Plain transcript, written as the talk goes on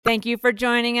Thank you for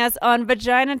joining us on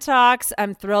Vagina Talks.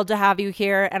 I'm thrilled to have you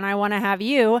here, and I want to have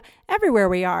you everywhere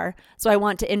we are. So I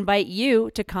want to invite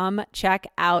you to come check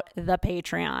out the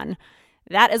Patreon.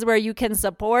 That is where you can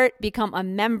support, become a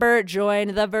member, join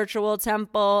the virtual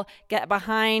temple, get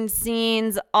behind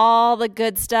scenes, all the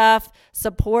good stuff,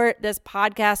 support this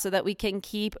podcast so that we can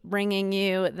keep bringing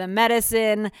you the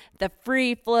medicine, the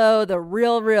free flow, the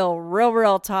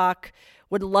real talk.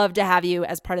 Would love to have you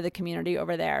as part of the community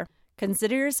over there.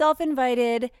 Consider yourself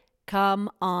invited.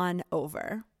 Come on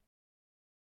over.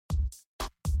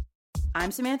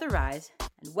 I'm Samantha Rise,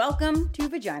 and welcome to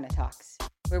Vagina Talks,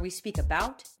 where we speak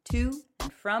about, to,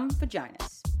 and from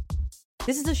vaginas.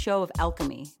 This is a show of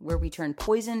alchemy, where we turn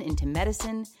poison into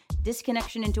medicine,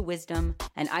 disconnection into wisdom,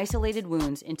 and isolated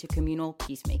wounds into communal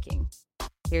peacemaking.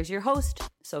 Here's your host,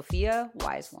 Sophia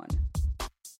Wise One.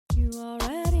 You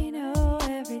already know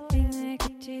everything they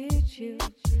could teach you.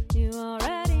 You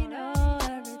already know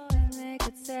everything they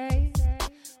could say.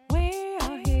 We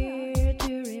are here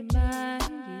to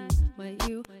remind you what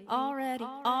you already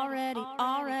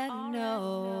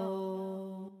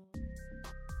know.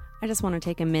 I just want to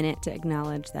take a minute to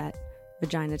acknowledge that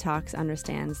Vagina Talks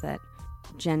understands that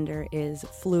gender is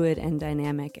fluid and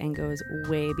dynamic and goes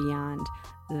way beyond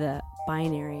the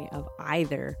binary of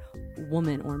either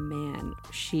woman or man,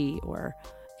 she or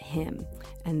him,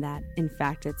 and that in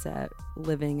fact it's a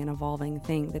living and evolving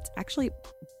thing that's actually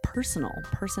personal,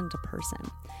 person to person,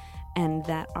 and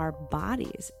that our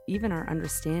bodies, even our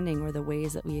understanding or the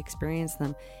ways that we experience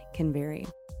them, can vary.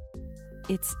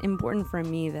 It's important for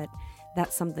me that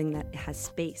that's something that has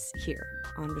space here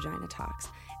on Vagina Talks,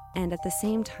 and at the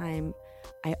same time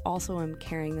I also am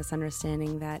carrying this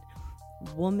understanding that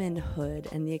womanhood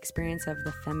and the experience of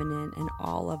the feminine and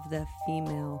all of the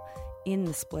female in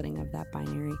the splitting of that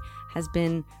binary has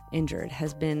been injured,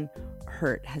 has been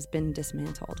hurt, has been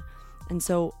dismantled. And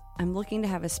so I'm looking to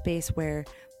have a space where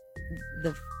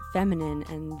the feminine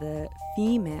and the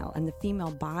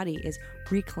female body is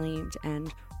reclaimed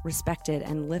and respected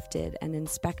and lifted and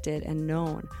inspected and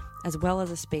known, as well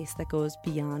as a space that goes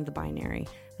beyond the binary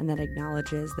and that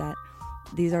acknowledges that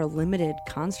these are limited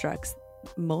constructs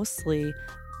mostly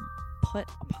put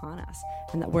upon us,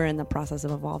 and that we're in the process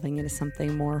of evolving into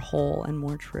something more whole and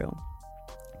more true.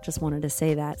 Just wanted to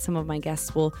say that some of my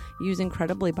guests will use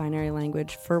incredibly binary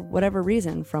language for whatever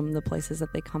reason from the places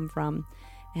that they come from,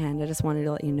 and I just wanted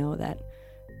to let you know that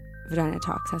Vagina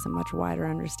Talks has a much wider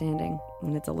understanding,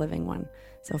 and it's a living one.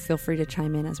 So feel free to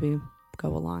chime in as we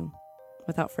go along.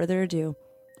 Without further ado,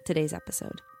 today's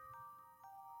episode.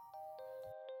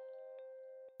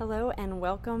 Hello and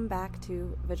welcome back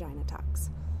to Vagina Talks.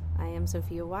 I am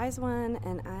Sophia Wise One,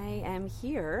 and I am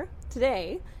here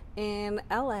today in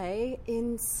LA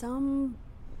in some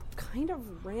kind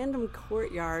of random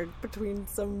courtyard between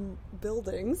some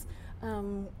buildings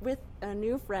with a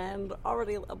new friend,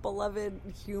 already a beloved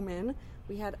human.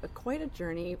 We had quite a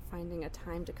journey finding a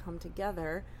time to come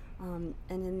together, and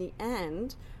in the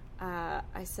end,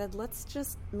 I said, let's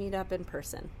just meet up in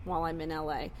person while I'm in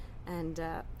LA and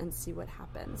see what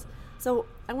happens. So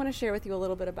I want to share with you a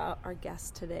little bit about our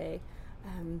guest today.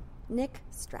 Nick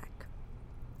Strack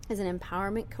is an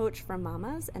empowerment coach for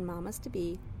mamas and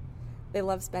mamas-to-be. They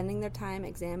love spending their time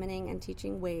examining and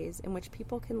teaching ways in which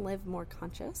people can live more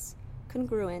conscious,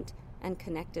 congruent, and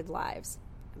connected lives.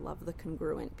 I love the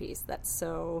congruent piece. That's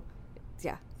so,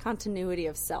 continuity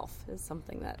of self is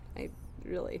something that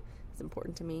really is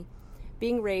important to me.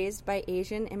 Being raised by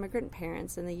Asian immigrant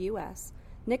parents in the U.S.,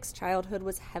 Nick's childhood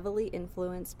was heavily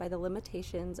influenced by the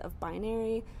limitations of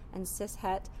binary and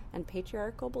cishet and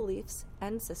patriarchal beliefs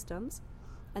and systems,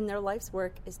 and their life's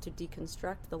work is to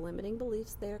deconstruct the limiting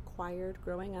beliefs they acquired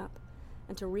growing up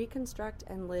and to reconstruct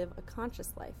and live a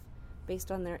conscious life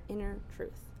based on their inner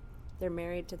truth. They're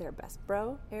married to their best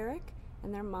bro, Eric,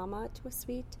 and their mama to a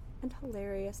sweet and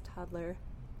hilarious toddler,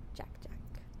 Jack.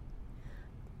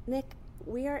 Nick,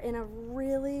 we are in a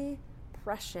really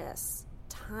precious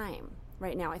time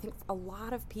right now. I think a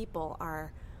lot of people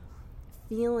are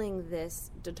feeling this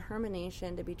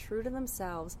determination to be true to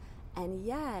themselves, and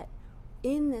yet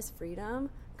in this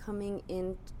freedom coming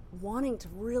in wanting to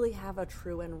really have a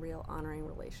true and real honoring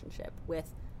relationship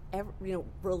with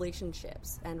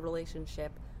relationships and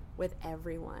relationship with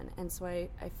everyone. And so I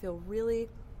feel really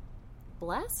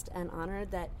blessed and honored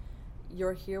that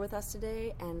you're here with us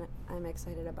today, and I'm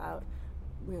excited about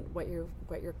what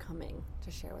you're coming to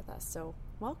share with us. So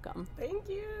welcome. Thank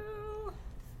you.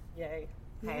 Yay.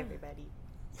 Hi, everybody.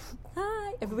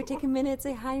 Hi. Everybody take a minute,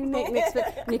 say hi, Nick.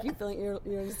 Nick, you feeling you're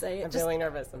going to say it? I'm feeling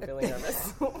nervous.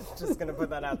 Just going to put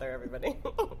that out there, everybody.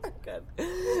 Good.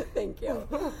 Thank you.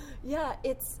 Yeah,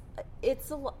 it's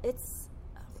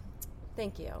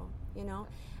Thank you. You know,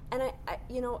 and I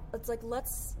you know, it's like,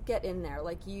 let's get in there.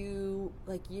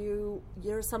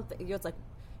 You're something. It's like,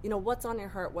 you know, what's on your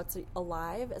heart, what's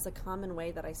alive is a common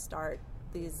way that I start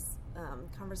these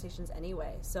conversations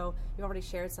anyway. So you've already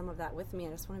shared some of that with me.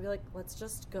 I just want to be like, let's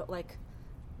just go.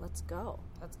 Let's go.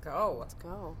 Let's go. Let's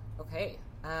go. Okay.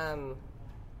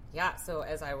 Yeah. So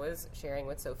as I was sharing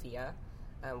with Sophia,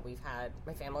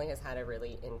 my family has had a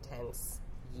really intense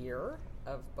year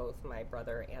of both my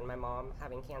brother and my mom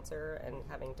having cancer and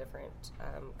having different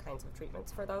kinds of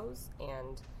treatments for those.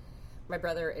 And my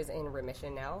brother is in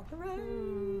remission now. Hooray!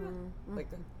 Mm-hmm. Like,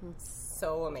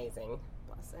 so amazing.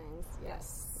 Blessings.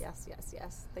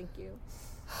 Yes. Thank you.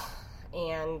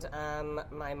 And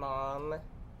my mom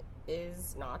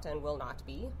is not and will not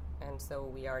be. And so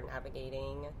we are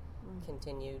navigating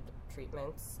continued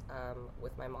treatments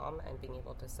with my mom and being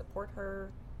able to support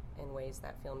her in ways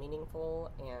that feel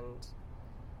meaningful. And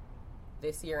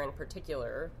this year in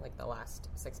particular, like the last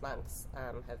 6 months,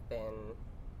 have been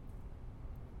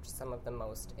some of the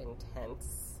most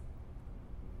intense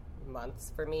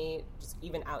months for me, just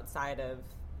even outside of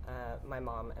my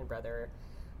mom and brother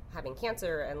having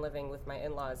cancer and living with my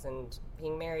in-laws and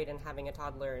being married and having a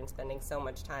toddler and spending so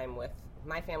much time with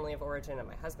my family of origin and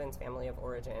my husband's family of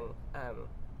origin.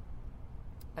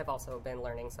 I've also been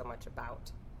learning so much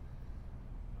about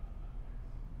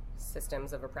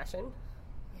systems of oppression.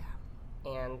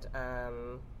 Yeah. And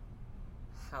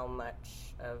how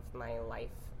much of my life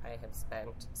I have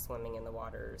spent swimming in the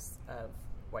waters of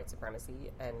white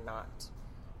supremacy and not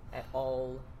at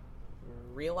all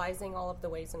realizing all of the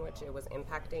ways in which it was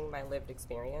impacting my lived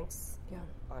experience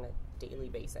on a daily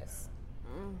basis.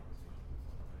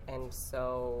 And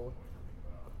so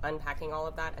unpacking all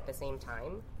of that at the same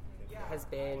time has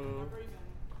been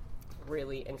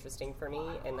really interesting for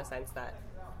me, in the sense that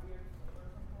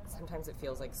sometimes I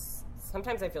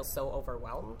feel so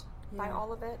overwhelmed by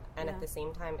all of it, and at the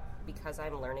same time, because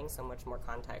I'm learning so much more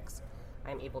context,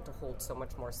 I'm able to hold so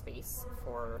much more space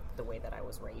for the way that I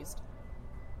was raised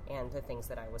and the things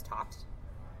that I was taught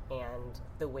and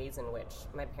the ways in which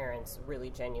my parents really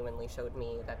genuinely showed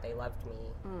me that they loved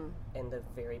me in the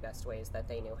very best ways that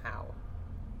they knew how.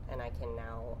 And I can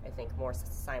now, I think, more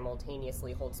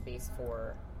simultaneously hold space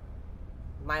for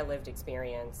my lived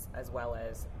experience as well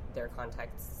as their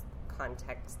contexts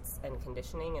and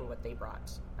conditioning and what they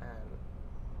brought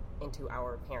into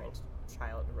our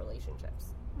parent-child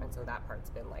relationships. And so that part's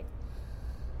been like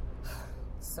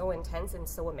so intense and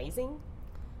so amazing,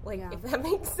 if that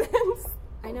makes sense.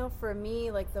 I know for me,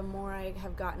 like, the more I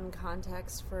have gotten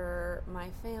context for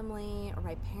my family or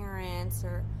my parents,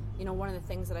 or, you know, one of the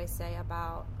things that I say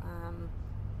about,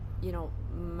 you know,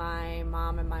 my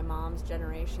mom and my mom's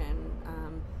generation,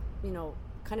 you know,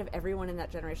 kind of everyone in that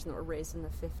generation that were raised in the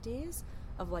 50s,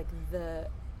 of like the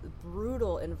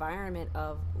brutal environment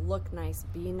of look nice,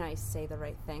 be nice, say the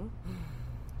right thing.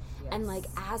 Yes. And like,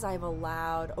 as I've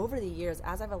allowed, over the years,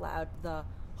 as I've allowed the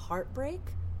heartbreak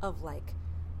of like,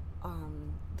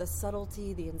 the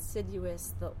subtlety, the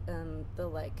insidious, the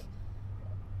like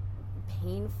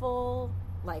painful,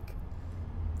 like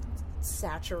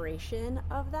saturation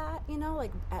of that, you know,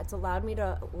 like it's allowed me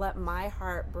to let my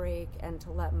heart break and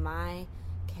to let my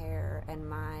care and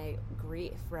my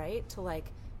grief, right, to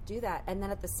like do that. And then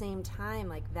at the same time,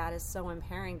 like, that is so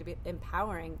empowering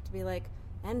to be like,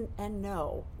 and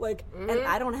no, like, and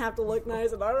I don't have to look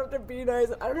nice, and I don't have to be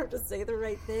nice, and I don't have to say the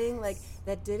right thing. Like,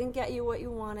 that didn't get you what you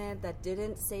wanted. That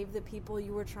didn't save the people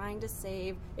you were trying to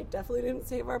save. It definitely didn't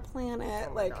save our planet.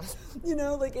 Oh, like, you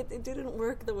know, like it didn't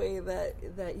work the way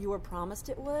that you were promised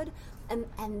it would. And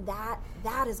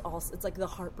that is also, it's like the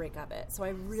heartbreak of it. So I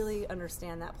really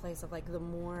understand that place of like, the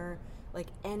more like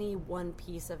any one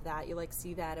piece of that, you like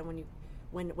see that. And when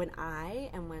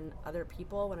other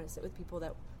people, when I sit with people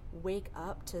that wake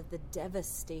up to the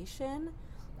devastation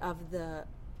of the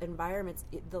environments,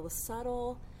 the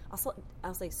subtle,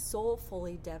 I'll say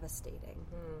soulfully devastating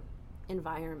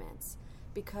environments,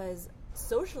 because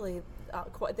socially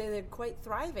they're quite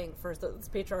thriving for those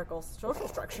patriarchal social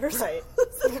structures. Right.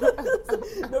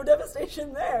 No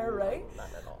devastation there, right? None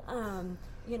at all.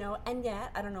 You know, and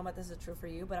yet, I don't know if this is true for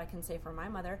you, but I can say for my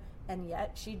mother, and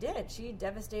yet she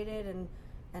devastated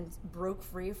and broke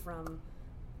free from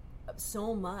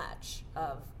so much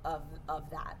of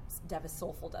that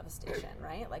soulful devastation,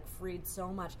 right? Like, freed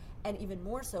so much, and even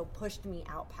more so pushed me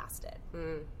out past it,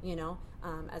 you know,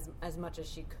 as much as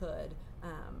she could,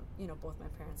 you know, both my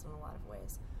parents in a lot of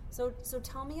ways. So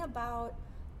tell me about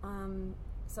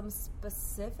some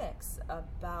specifics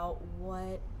about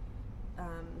what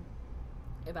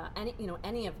about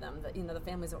any of them, the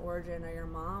families of origin or your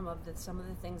mom, of some of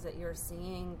the things that you're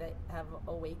seeing that have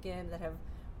awakened, that have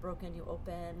broken you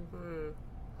open?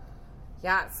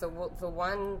 Yeah, so the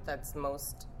one that's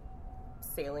most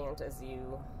salient as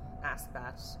you ask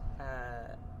that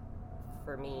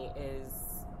for me is,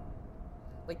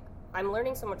 like, I'm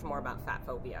learning so much more about fat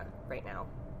phobia right now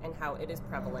and how it is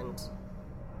prevalent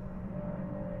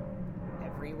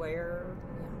everywhere.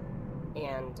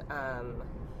 Yeah. And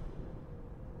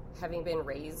having been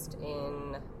raised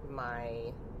in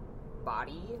my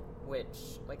body,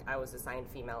 which, like, I was assigned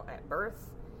female at birth,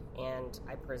 and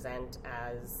I present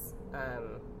as,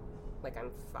 like,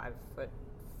 I'm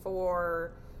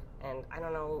 5'4", and I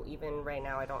don't know, even right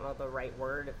now, I don't know the right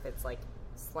word, if it's, like,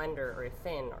 slender or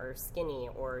thin or skinny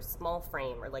or small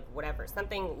frame or, like, whatever.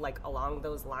 Something, like, along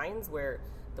those lines, where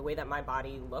the way that my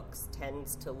body looks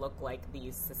tends to look like the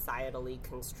societally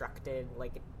constructed,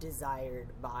 like,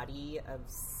 desired body of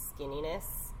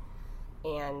skinniness.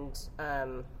 And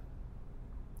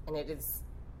it is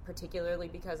particularly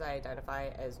because I identify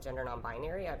as gender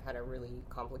non-binary. I've had a really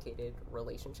complicated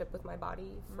relationship with my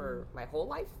body for my whole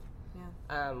life.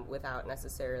 Yeah. Without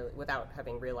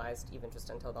having realized even just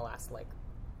until the last, like,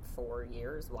 4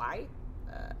 years why.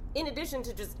 In addition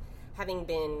to just having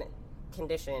been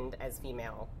conditioned as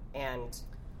female and,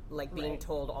 like, being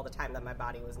told all the time that my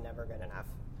body was never good enough.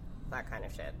 That kind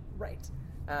of shit. Right.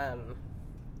 Yeah.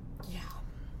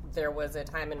 There was a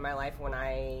time in my life when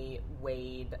I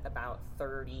weighed about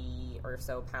 30 or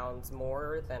so pounds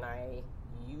more than I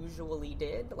usually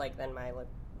did, than my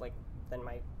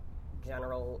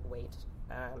general weight,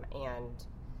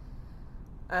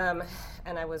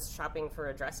 and I was shopping for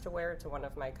a dress to wear to one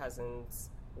of my cousin's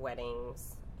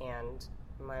weddings, and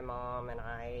my mom and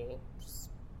I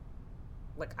just,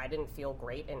 like, I didn't feel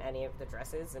great in any of the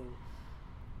dresses, and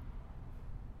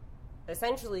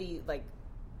essentially, like,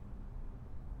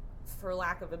 for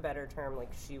lack of a better term,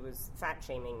 like, she was fat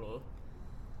shaming me,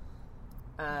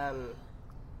 and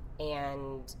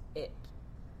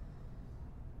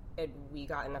we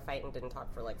got in a fight and didn't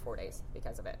talk for, like, 4 days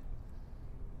because of it.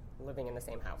 Living in the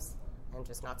same house and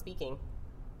just not speaking,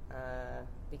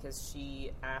 because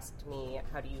she asked me,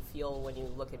 how do you feel when you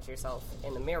look at yourself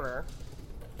in the mirror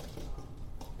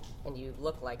and you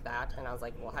look like that? And I was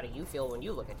like, well, how do you feel when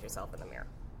you look at yourself in the mirror?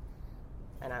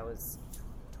 And I was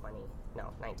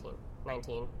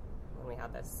 19 when we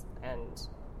had this, and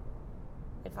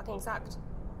it fucking sucked.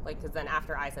 Like, because then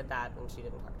after I said that, then she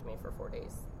didn't talk to me for 4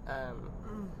 days.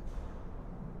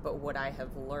 But what I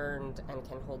have learned and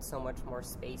can hold so much more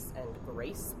space and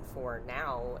grace for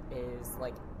now is,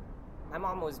 like, my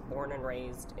mom was born and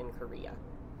raised in Korea.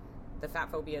 The fat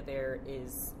phobia there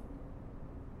is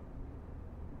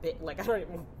big, like, I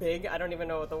don't even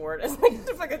know what the word is, like,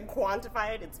 to fucking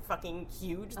quantify it. It's fucking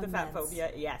huge. The fat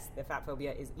phobia, yes, the fat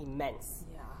phobia is immense.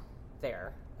 Yeah.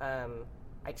 There.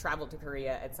 I traveled to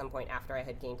Korea at some point after I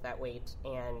had gained that weight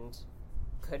and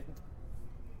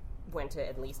went to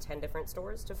at least 10 different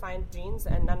stores to find jeans,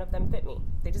 and none of them fit me.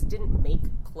 They just didn't make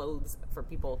clothes for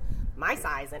people my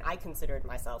size, and I considered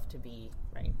myself to be,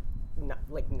 not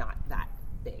that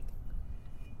big.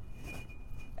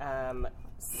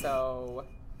 So...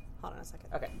 Hold on a second.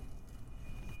 Okay.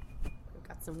 We've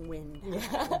got some wind.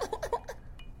 Yeah.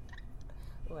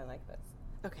 Oh, I like this.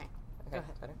 Okay. Go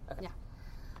ahead. Better? Okay.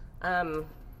 Yeah.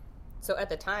 So at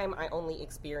the time, I only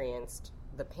experienced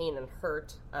the pain and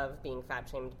hurt of being fat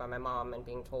shamed by my mom and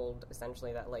being told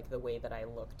essentially that, like, the way that I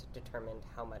looked determined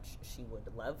how much she would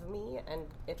love me and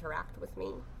interact with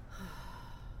me.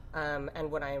 And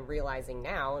what I am realizing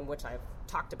now, and which I've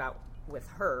talked about with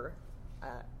her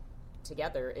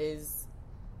together, is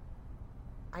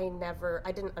I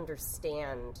didn't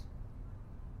understand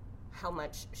how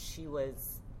much she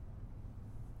was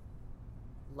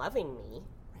loving me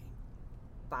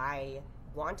by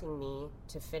wanting me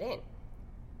to fit in.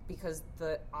 Because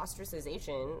the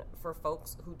ostracization for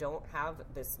folks who don't have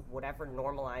this whatever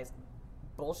normalized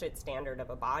bullshit standard of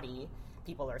a body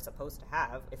people are supposed to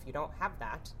have, if you don't have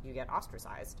that, you get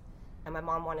ostracized. And my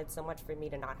mom wanted so much for me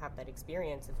to not have that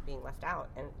experience of being left out.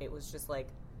 And it was just like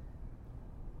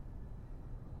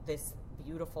this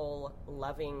beautiful,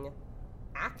 loving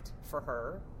act for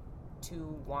her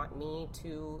to want me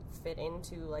to fit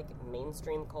into, like,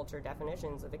 mainstream culture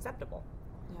definitions of acceptable.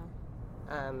 Yeah.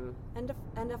 And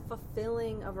a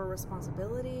fulfilling of a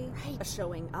responsibility, a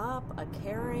showing up, a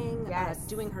caring,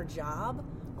 doing her job,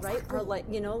 right? Exactly. Or,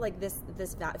 like, this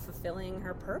fulfilling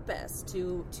her purpose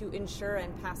to ensure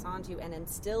and pass on to you and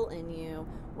instill in you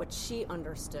what she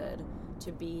understood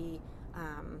to be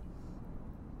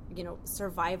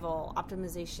survival,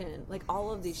 optimization, like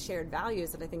all of these shared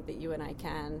values that I think that you and I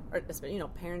can, or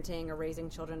parenting or raising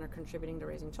children or contributing to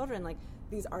raising children, like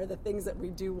these are the things that we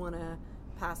do want to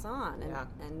pass on,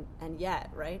 and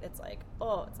yet, right? It's like,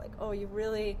 you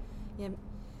really,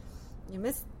 you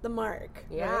missed the mark,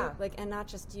 right? Like, and not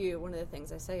just you. One of the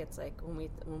things I say, it's like when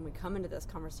we come into this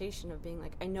conversation of being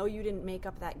like, I know you didn't make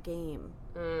up that game,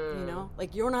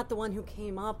 like you're not the one who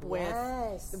came up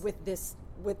with this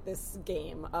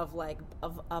game of like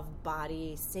of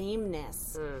body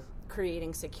sameness,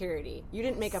 creating security. You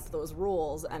didn't make up those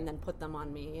rules and then put them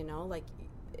on me, like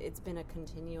it's been a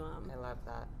continuum. I love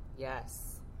that.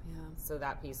 Yes. Yeah. So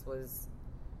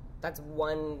that's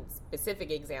one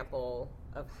specific example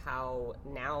of how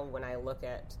now when I look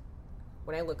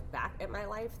back at my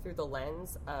life through the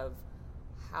lens of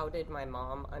how did my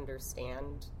mom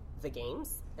understand the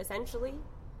games, essentially,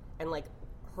 and like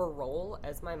her role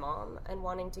as my mom and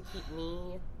wanting to keep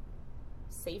me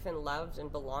safe and loved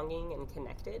and belonging and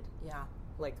connected. Yeah.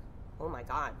 Like, oh my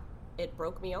God, it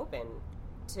broke me open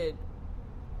to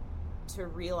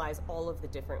realize all of the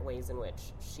different ways in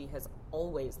which she has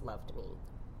always loved me.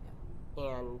 Yeah.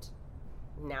 And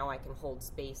now I can hold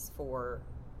space for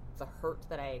the hurt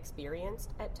that I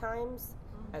experienced at times,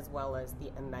 as well as the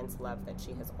immense love that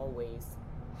she has always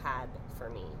had for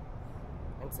me.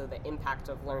 And so the impact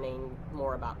of learning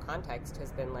more about context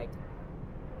has been like,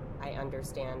 I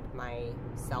understand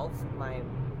myself, my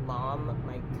mom,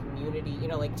 my community,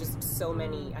 like just so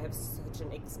many, I have such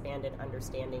an expanded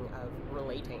understanding of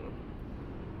relating,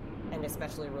 and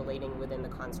especially relating within the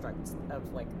constructs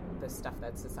of like the stuff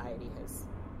that society has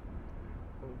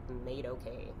made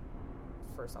okay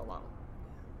for so long.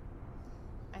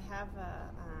 I have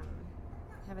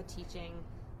a teaching,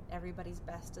 everybody's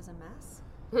best is a mess.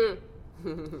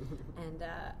 And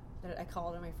I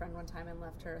called my friend one time and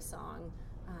left her a song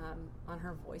on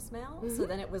her voicemail. So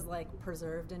then it was like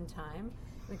preserved in time.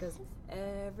 And it goes,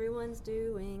 everyone's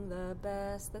doing the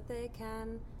best that they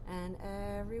can, and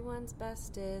everyone's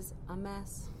best is a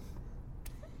mess.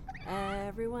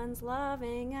 Everyone's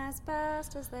loving as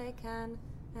best as they can,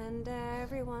 and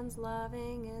everyone's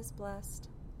loving is blessed.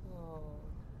 Oh.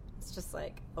 It's just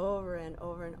like over and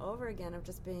over and over again of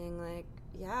just being like,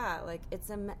 yeah, like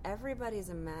everybody's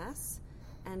a mess,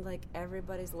 and like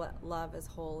everybody's love is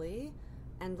holy,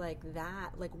 and like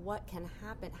that, like what can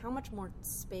happen, how much more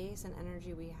space and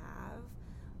energy we have.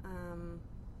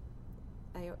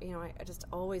 I just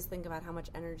always think about how much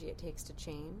energy it takes to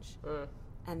change,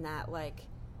 and that like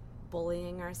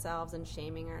bullying ourselves and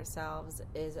shaming ourselves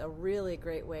is a really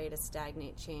great way to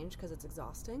stagnate change because it's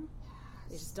exhausting.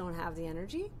 You just don't have the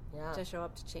energy to show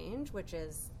up to change, which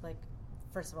is like,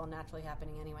 first of all, naturally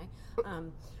happening anyway.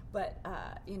 But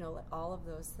like all of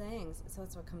those things. So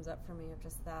that's what comes up for me of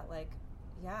just that, like,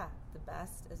 yeah, the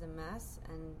best is a mess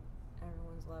and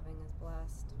everyone's loving is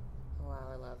blessed. Wow,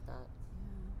 I love that.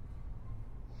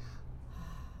 Yeah.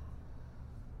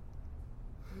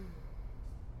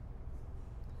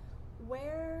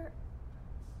 Where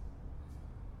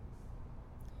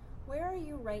are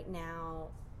you right now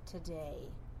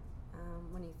today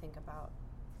when you think about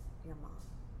your mom?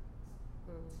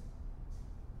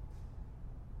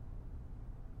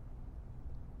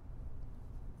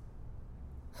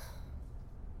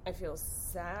 I feel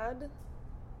sad.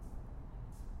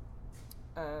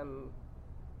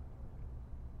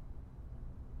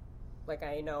 Like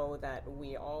I know that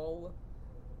we all,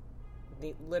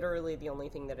 literally the only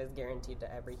thing that is guaranteed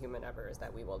to every human ever is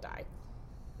that we will die.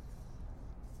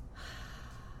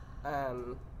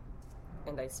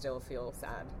 And I still feel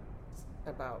sad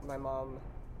about my mom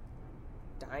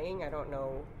dying. I don't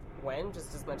know when,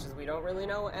 just as much as we don't really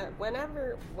know when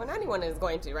anyone is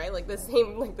going to, right? Like this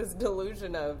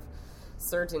delusion of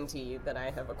certainty that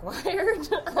I have acquired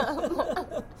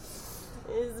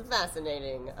is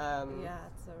fascinating. Yeah,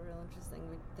 it's a real interesting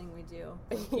thing we do.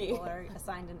 People are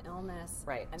assigned an illness,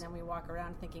 right? And then we walk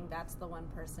around thinking that's the one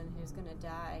person who's going to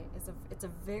die. It's a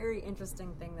very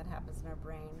interesting thing that happens in our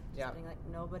brain. Just being like,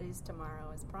 nobody's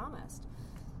tomorrow is promised.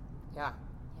 Yeah.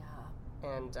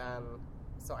 Yeah. And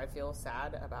so I feel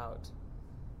sad about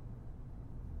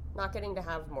not getting to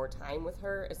have more time with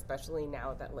her, especially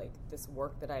now that like this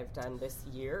work that I've done this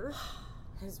year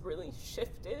has really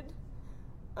shifted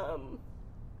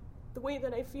the way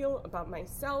that I feel about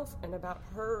myself and about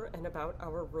her and about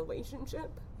our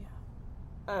relationship. Yeah.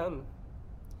 And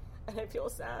I feel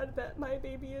sad that my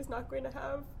baby is not going to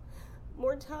have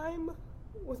more time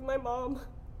with my mom.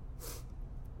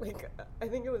 Like, I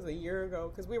think it was a year ago,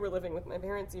 because we were living with my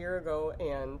parents a year ago,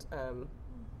 and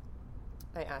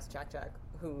I asked Jack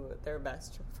who their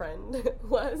best friend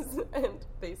was, and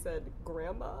they said,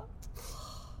 Grandma.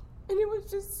 And it was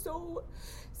just so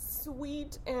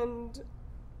sweet and,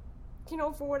 you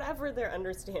know, for whatever their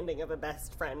understanding of a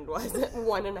best friend was at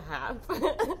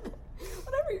 1.5.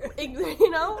 Whatever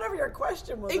your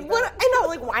question was. I know,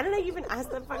 like, why did I even ask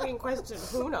that fucking question?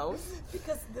 Who knows?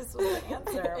 Because this was the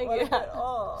answer.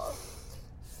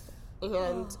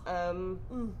 And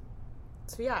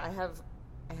so yeah, I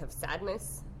have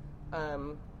sadness,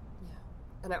 and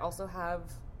I also have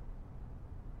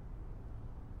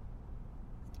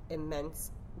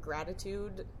immense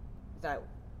gratitude that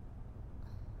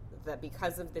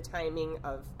because of the timing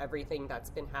of everything that's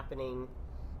been happening,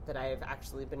 that I have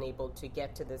actually been able to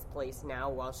get to this place now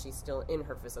while she's still in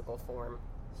her physical form.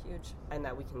 Huge. And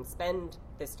that we can spend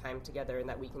this time together, and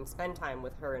that we can spend time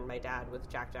with her and my dad, with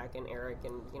Jack and Eric,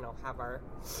 and, you know, have our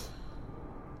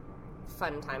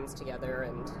fun times together.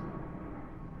 And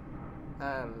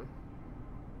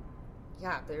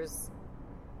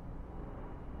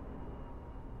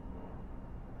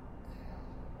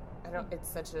it's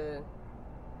such a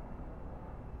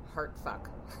heart fuck.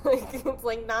 Like, it's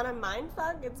like not a mind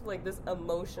fuck, it's like this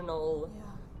emotional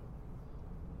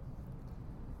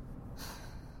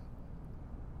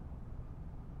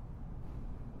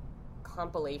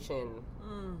compilation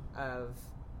of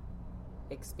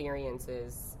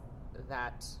experiences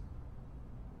that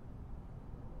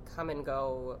come and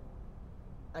go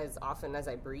as often as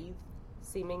I breathe,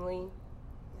 seemingly.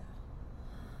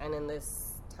 And in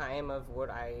this time of what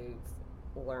I've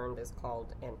learned is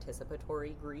called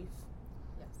anticipatory grief.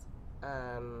 Yes.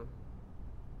 I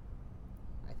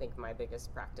think my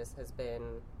biggest practice has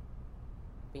been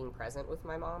being present with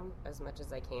my mom as much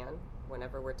as I can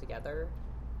whenever we're together,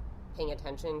 paying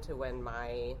attention to when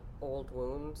my old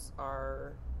wounds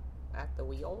are at the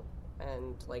wheel,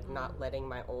 and like not letting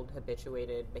my old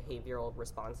habituated behavioral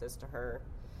responses to her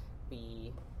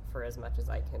be, for as much as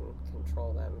I can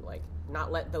control them, like not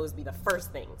let those be the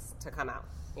first things to come out,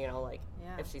 you know, like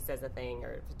if she says a thing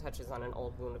or if it touches on an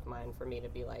old wound of mine, for me to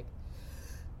be like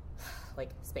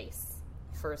space,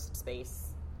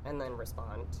 and then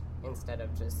respond, instead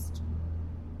of just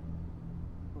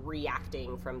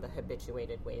reacting from the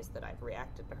habituated ways that I've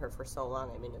reacted to her for so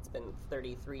long. I mean, it's been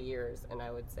 33 years, and I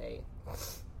would say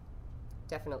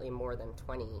definitely more than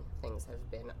 20 things have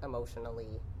been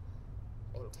emotionally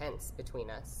intense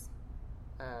between us.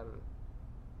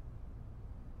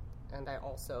 And I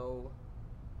also,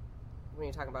 when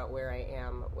you talk about where I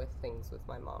am with things with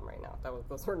my mom right now,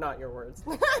 those were not your words.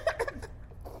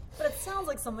 But it sounds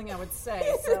like something I would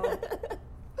say, so.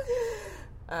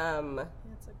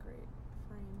 That's a great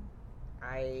frame.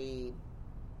 I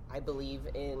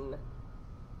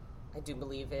do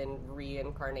believe in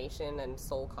reincarnation and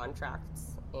soul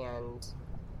contracts, and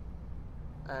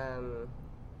I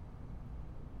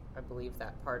believe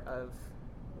that part of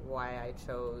why I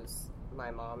chose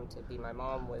my mom to be my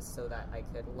mom was so that I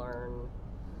could learn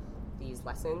these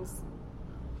lessons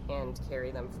and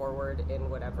carry them forward in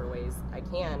whatever ways I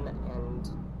can. And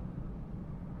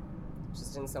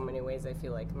just in so many ways, I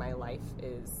feel like my life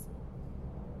is,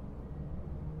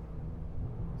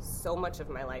 so much of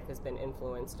my life has been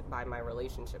influenced by my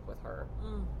relationship with her.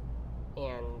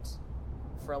 And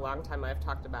for a long time, I've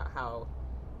talked about how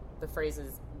the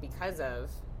phrases "because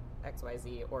of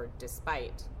XYZ" or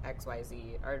 "despite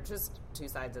XYZ" are just two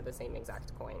sides of the same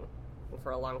exact coin. And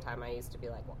for a long time, I used to be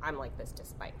like, well, I'm like this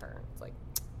despite her. It's like,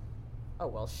 oh,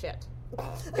 well, shit.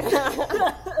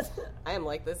 I am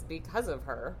like this because of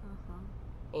her.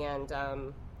 And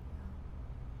I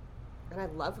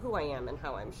love who I am and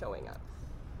how I'm showing up.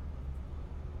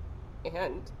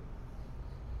 And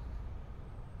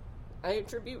I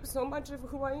attribute so much of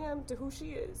who I am to who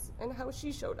she is and how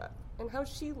she showed up and how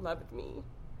she loved me.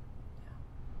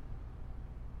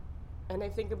 And I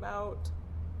think about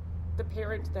the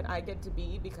parent that I get to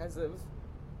be because of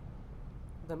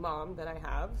the mom that I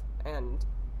have, and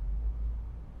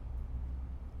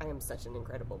I am such an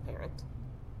incredible parent.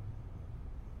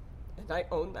 And I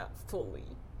own that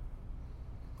fully.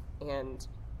 And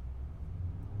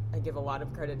I give a lot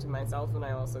of credit to myself, and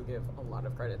I also give a lot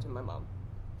of credit to my mom.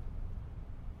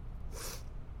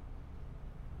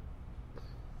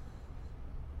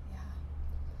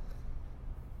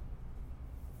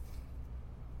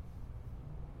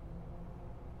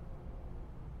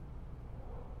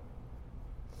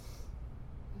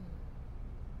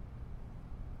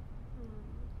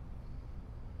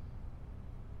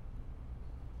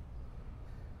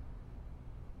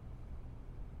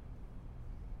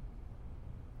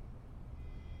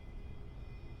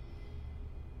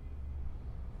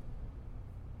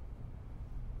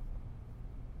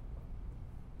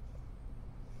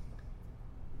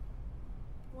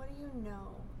 What do you know?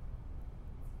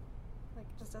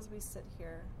 like, just as we sit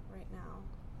here right now,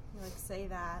 you like say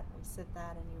that, you sit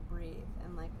that, and you breathe,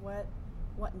 and like, what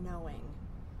knowing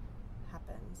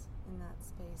happens in that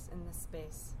space, in this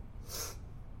space?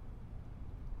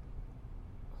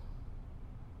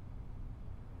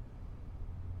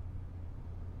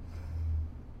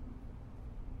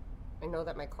 I know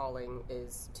that my calling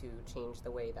is to change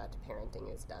the way that parenting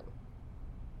is done.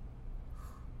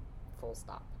 Full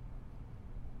stop.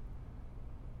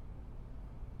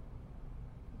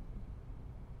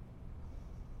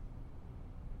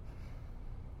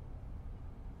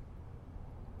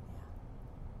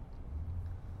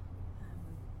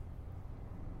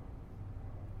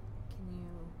 Can you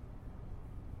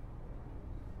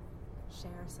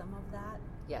share some of that?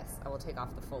 Yes, I will take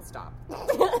off the full stop. No,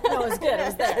 it was good. It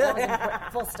was there. That was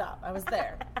important. Full stop. I was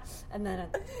there. And then,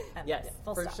 yes, yeah,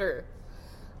 full for stop. sure.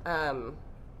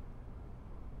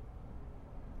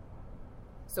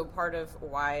 So part of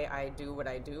why I do what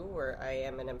I do, where I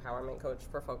am an empowerment coach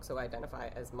for folks who identify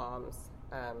as moms,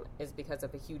 is because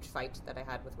of a huge fight that I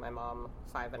had with my mom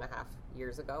 5.5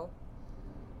 years ago,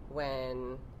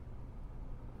 when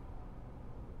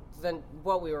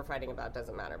what we were fighting about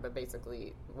doesn't matter, but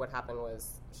basically what happened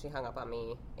was she hung up on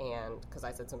me, and because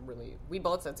we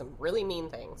both said some really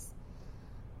mean things,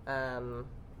 and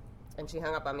she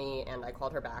hung up on me, and I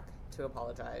called her back to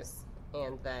apologize,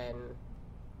 and then,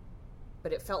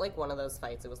 but it felt like one of those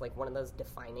fights. It was like one of those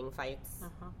defining fights.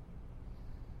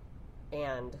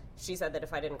 And she said that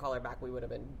if I didn't call her back, we would have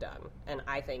been done. And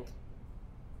I think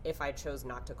if I chose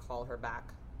not to call her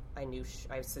back, I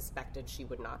suspected she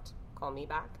would not call me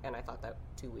back, and I thought that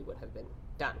too we would have been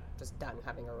done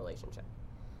having a relationship.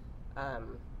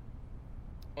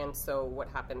 And so what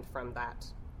happened from that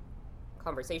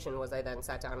conversation was I then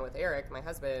sat down with Eric, my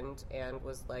husband, and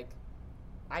was like,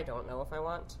 I don't know if I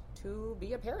want to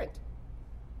be a parent,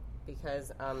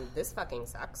 because this fucking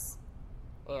sucks,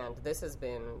 and this has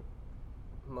been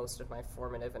most of my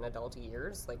formative and adult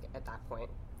years. Like, at that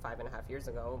point, 5.5 years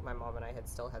ago, my mom and I had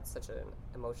still had such an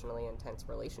emotionally intense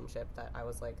relationship that I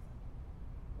was like,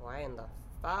 why in the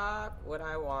fuck would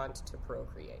I want to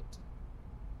procreate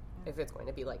if it's going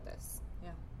to be like this? Yeah.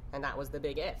 And that was the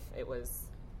big if. It was,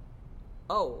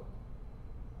 oh,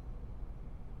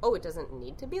 it doesn't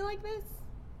need to be like this?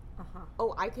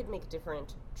 Oh, I could make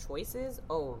different choices?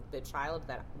 Oh, the child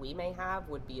that we may have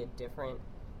would be a different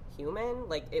human?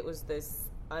 Like, it was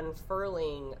this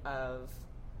unfurling of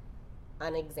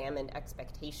unexamined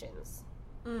expectations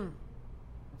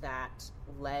that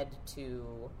led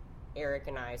to Eric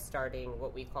and I starting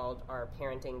what we called our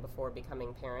Parenting Before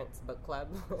Becoming Parents book club.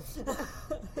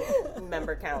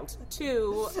 Member count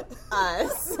 2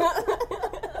 us.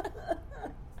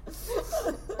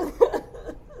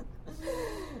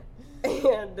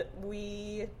 And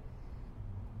we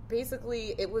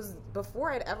basically, it was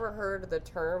before I'd ever heard the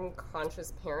term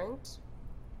conscious parent,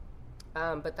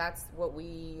 but that's what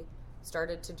we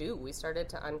started to do. We started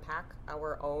to unpack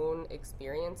our own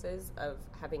experiences of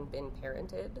having been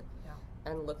parented,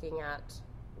 and looking at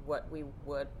what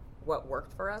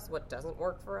worked for us, what doesn't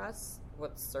work for us,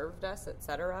 what served us,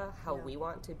 etc., how we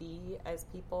want to be as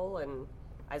people and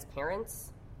as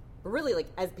parents, but really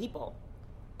like as people,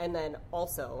 and then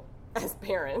also as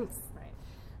parents. Right.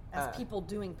 As people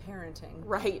doing parenting.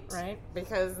 Right. Right?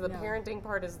 Because the parenting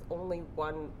part is only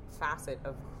one facet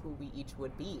of who we each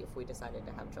would be if we decided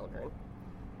to have children.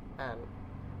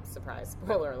 Surprise.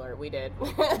 Spoiler alert, we did.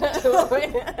 We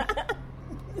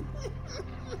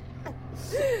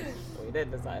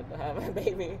did decide to have a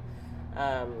baby.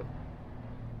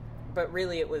 But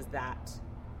really it was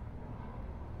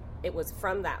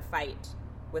from that fight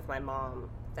with my mom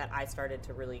that I started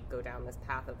to really go down this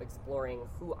path of exploring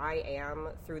who I am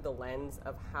through the lens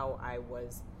of how I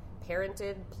was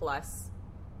parented plus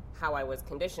how I was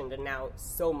conditioned, and now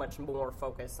so much more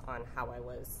focus on how I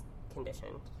was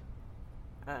conditioned.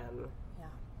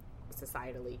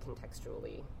 Societally,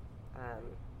 contextually.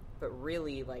 But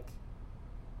really, like,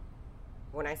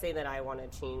 when I say that I want to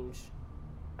change,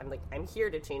 I'm here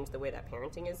to change the way that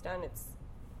parenting is done. It's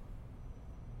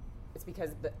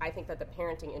because I think that the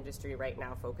parenting industry right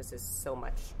now focuses so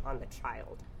much on the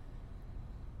child.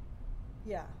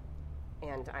 Yeah.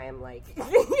 And I am like,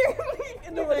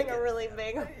 you're doing a really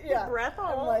big breath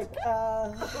hold. I'm like,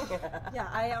 I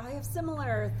have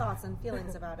similar thoughts and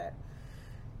feelings about it.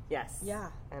 Yes. Yeah.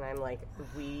 And I'm like,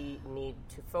 we need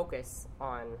to focus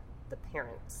on the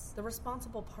parents. The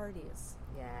responsible parties.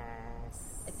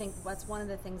 Yes. I think that's one of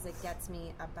the things that gets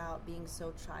me about being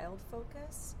so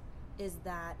child-focused is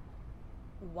that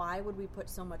why would we put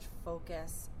so much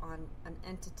focus on an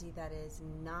entity that is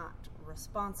not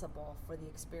responsible for the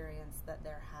experience that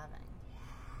they're having?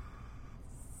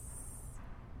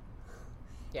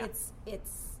 Yeah.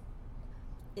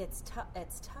 It's tough.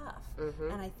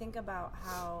 Mm-hmm. And I think about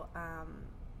how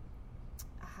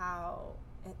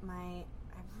it might.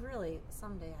 I really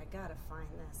someday I gotta find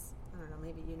this. I don't know.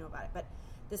 Maybe you know about it, but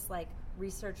this like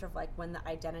research of like when the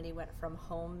identity went from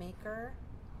homemaker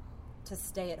to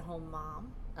stay-at-home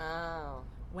mom. Oh.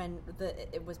 When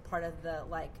it was part of the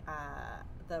like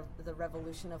the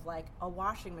revolution of like a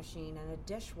washing machine and a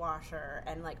dishwasher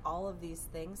and like all of these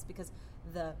things, because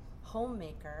the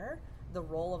homemaker, the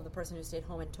role of the person who stayed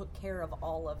home and took care of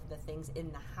all of the things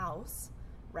in the house,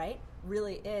 right,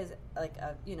 really is like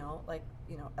a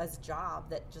a job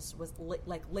that just was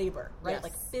like labor, right? Yes.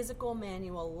 Like physical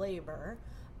manual labor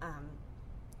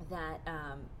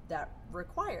that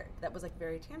required, that was like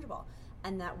very tangible.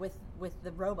 And that with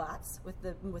the robots, with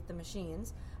the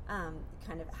machines,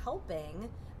 kind of helping,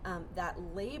 that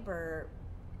labor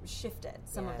shifted.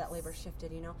 Some of that labor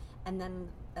shifted, and then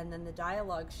the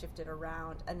dialogue shifted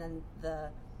around, and then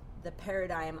the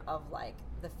paradigm of like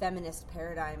the feminist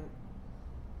paradigm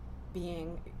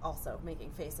being also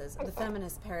making faces. The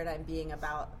feminist paradigm being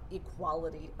about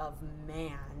equality of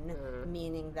man,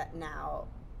 meaning that now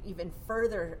even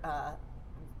further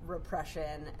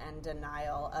repression and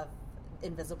denial of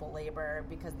invisible labor,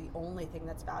 because the only thing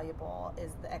that's valuable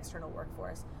is the external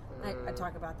workforce. I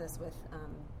talk about this with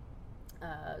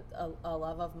a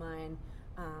love of mine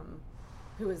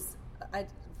who's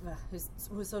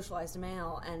socialized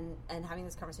male, and having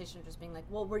this conversation, just being like,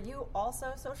 well, were you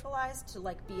also socialized to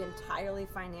like be entirely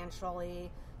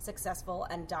financially successful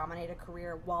and dominate a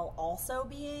career while also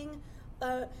being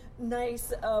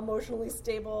nice, emotionally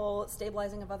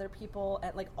stabilizing of other people,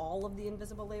 and like all of the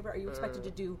invisible labor? Are you expected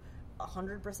to do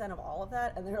 100% of all of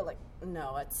that? And they're like,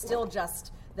 no, it's still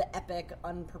just the epic,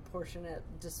 unproportionate,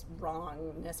 just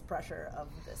wrongness pressure of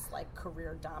this like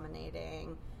career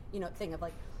dominating, thing of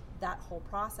like that whole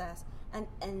process,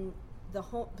 and the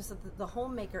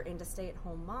homemaker into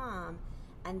stay-at-home mom,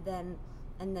 and then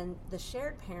the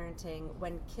shared parenting,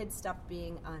 when kids stop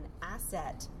being an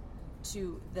asset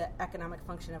to the economic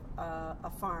function of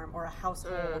a farm or a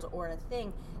household or a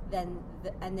thing, and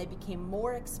they became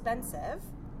more expensive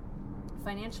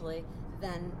financially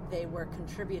than they were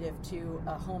contributive to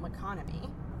a home economy,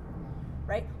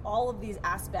 right? All of these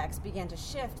aspects began to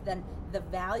shift. Then the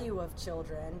value of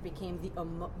children became the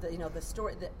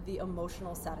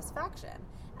emotional satisfaction,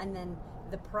 and then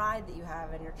the pride that you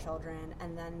have in your children,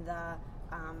 and then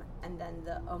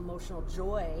the emotional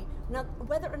joy. Now,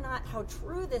 whether or not how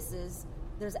true this is,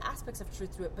 there's aspects of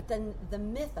truth to it, but then the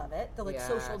myth of it, the like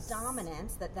social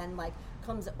dominance that then like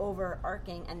comes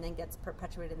overarching and then gets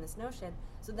perpetuated in this notion.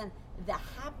 So then the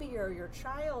happier your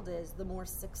child is, the more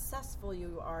successful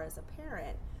you are as a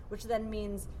parent, which then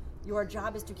means your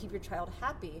job is to keep your child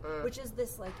happy, which is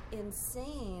this like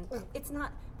insane,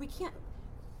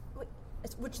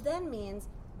 which then means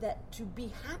that to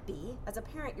be happy as a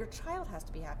parent, your child has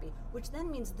to be happy, which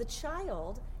then means the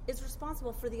child is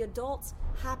responsible for the adult's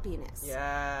happiness.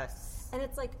 Yes. And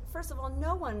it's like, first of all,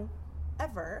 no one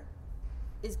ever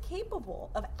is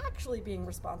capable of actually being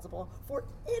responsible for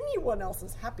anyone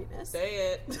else's happiness.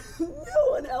 Say it. No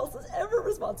one else is ever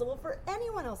responsible for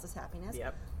anyone else's happiness,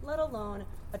 let alone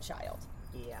a child.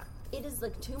 Yeah. It is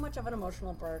like too much of an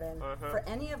emotional burden for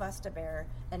any of us to bear,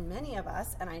 and many of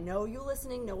us, and I know you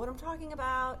listening know what I'm talking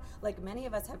about, like many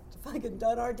of us have fucking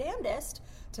done our damnedest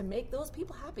to make those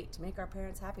people happy, to make our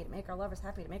parents happy, to make our lovers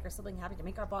happy, to make our sibling happy, to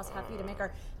make our boss happy, to make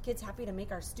our kids happy, to make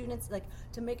our students, like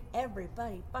to make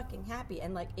everybody fucking happy,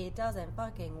 and like it doesn't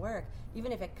fucking work,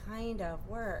 even if it kind of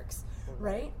works,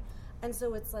 right? And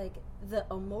so it's like the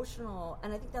emotional,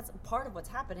 and I think that's part of what's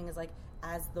happening is like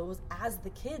as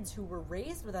the kids who were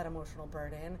raised with that emotional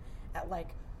burden at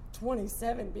like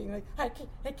 27 being like, I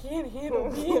can't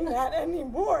handle being that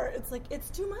anymore. It's like,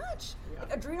 it's too much. Yeah.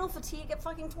 Like adrenal fatigue at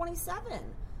fucking 27.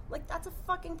 Like that's a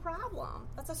fucking problem.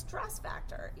 That's a stress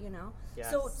factor,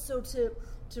 Yes. So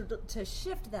to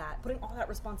shift that, putting all that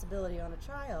responsibility on a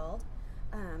child,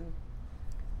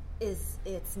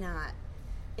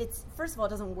 first of all, it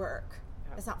doesn't work.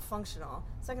 It's not functional.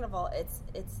 Second of all, it's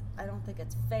I don't think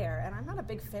it's fair, and I'm not a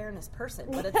big fairness person,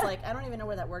 but it's like I don't even know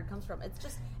where that word comes from.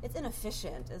 It's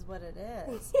inefficient is what it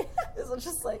is. It's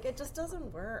just like it just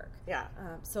doesn't work. Yeah.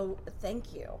 So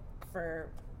thank you for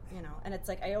and it's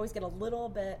like I always get a little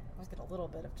bit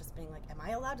of just being like, am I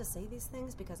allowed to say these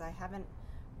things because I haven't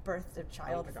birthed a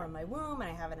child from my womb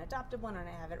and I haven't adopted one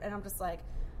and I'm just like,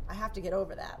 I have to get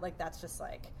over that. Like that's just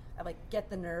like I like get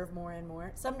the nerve more and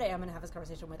more. Someday I'm going to have this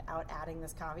conversation without adding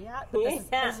this caveat. But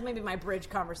this is maybe my bridge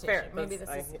conversation. Fair. Maybe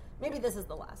this is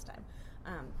the last time.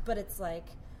 But it's like,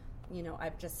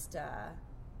 I've just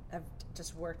I've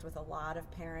just worked with a lot of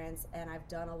parents, and I've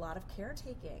done a lot of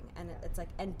caretaking, and it's like,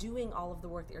 and doing all of the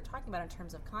work that you're talking about in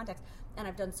terms of context. And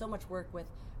I've done so much work with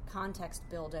context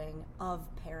building of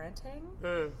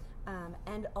parenting,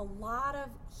 and a lot of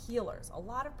healers, a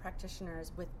lot of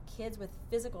practitioners with kids with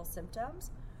physical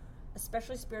symptoms,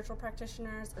 especially spiritual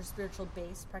practitioners or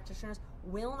spiritual-based practitioners,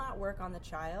 will not work on the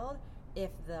child if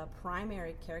the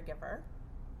primary caregiver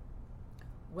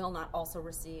will not also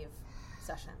receive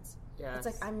sessions. Yes. It's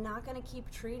like, I'm not going to keep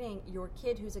treating your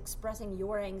kid who's expressing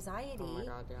your anxiety Oh my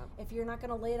God, yeah. if you're not going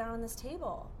to lay it out on this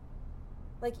table.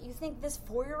 Like, you think this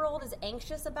 4-year-old is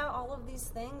anxious about all of these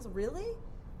things? Really?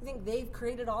 You think they've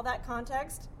created all that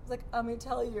context? It's like, let me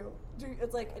tell you.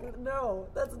 It's like, no,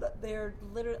 that's not, they're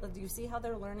literally, do you see how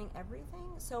they're learning everything?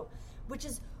 So,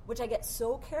 which I get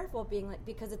so careful being like,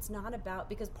 because it's not about,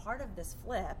 because part of this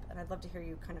flip, and I'd love to hear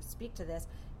you kind of speak to this,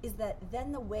 is that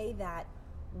then the way that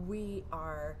we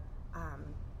are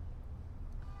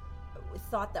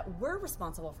thought that we're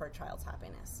responsible for a child's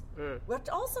happiness, which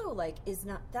also like is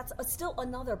not, that's still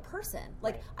another person.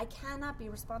 Like, Right. I cannot be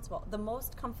responsible. The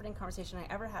most comforting conversation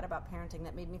I ever had about parenting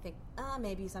that made me think,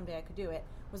 maybe someday I could do it,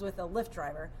 was with a Lyft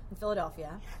driver in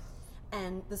Philadelphia.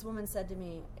 And this woman said to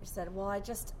me, she said, well, I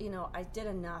just, I did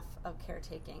enough of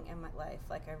caretaking in my life.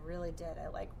 Like, I really did. I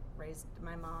like raised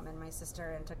my mom and my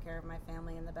sister and took care of my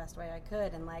family in the best way I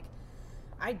could. And like,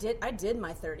 I did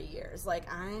my 30 years. Like,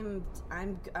 I'm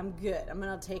good. I'm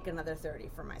gonna take another 30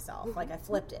 for myself. Like, I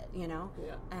flipped it, Yeah.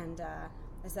 And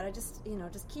I said, I just,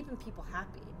 just keeping people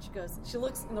happy. She goes, she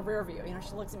looks in the rear view,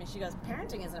 she looks at me, she goes,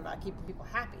 parenting isn't about keeping people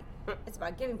happy. It's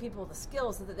about giving people the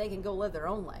skills so that they can go live their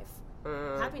own life.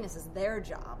 Happiness is their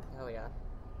job. Hell yeah.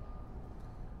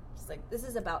 She's like, this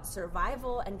is about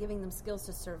survival and giving them skills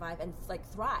to survive and like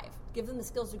thrive. Give them the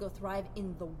skills to go thrive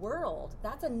in the world.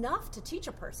 That's enough to teach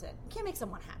a person. You can't make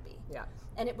someone happy. Yeah.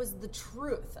 And it was the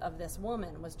truth of this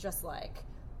woman was just like,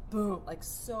 boom, like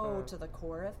so to the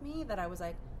core of me that I was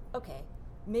like, okay,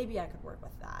 maybe I could work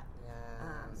with that.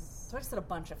 Yes. So I just said a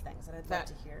bunch of things that I'd love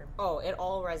to hear. Oh, it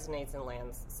all resonates and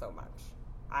lands so much.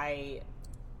 I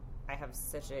have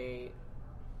such a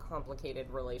complicated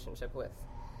relationship with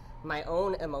my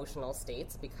own emotional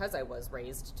states because I was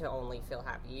raised to only feel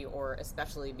happy, or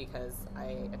especially because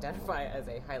I identify as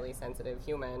a highly sensitive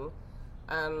human.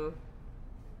 I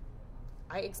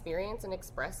experience and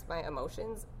express my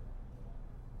emotions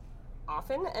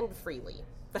often and freely.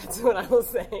 That's what I will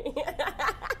say.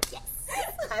 Yes!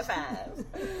 High five!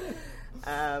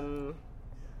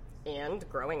 And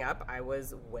growing up, I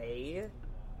was way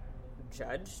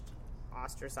judged,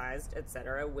 ostracized,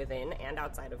 etc., within and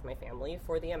outside of my family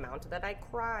for the amount that I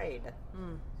cried.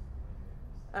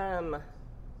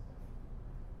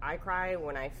 I cry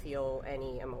when I feel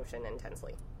any emotion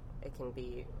intensely. It can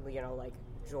be, like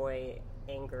joy,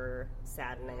 anger,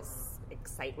 sadness,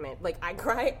 excitement. Like, I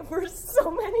cry for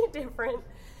so many different...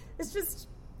 It's just,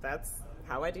 that's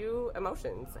how I do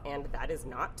emotions, and that is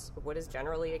not what is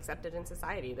generally accepted in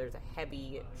society. There's a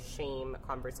heavy shame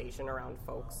conversation around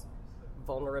folks'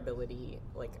 vulnerability,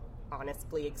 like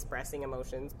honestly expressing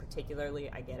emotions.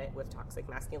 Particularly, I get it with toxic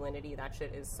masculinity. That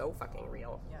shit is so fucking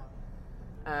real.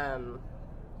 Yeah.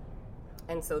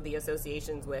 And so the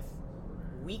associations with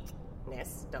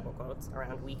weakness, double quotes,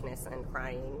 around weakness and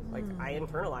crying, like I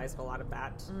internalized a lot of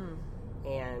that.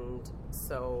 And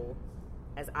so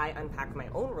as I unpack my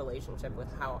own relationship with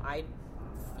how I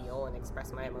feel and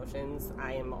express my emotions,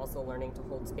 I am also learning to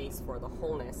hold space for the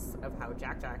wholeness of how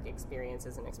Jack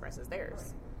experiences and expresses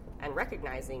theirs. And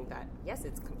recognizing that, yes,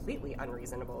 it's completely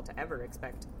unreasonable to ever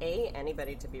expect, A,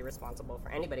 anybody to be responsible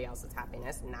for anybody else's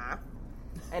happiness, nah.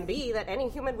 And B, that any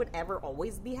human would ever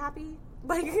always be happy.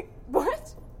 Like,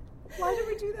 what? Why did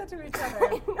we do that to each other?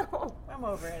 I know. I'm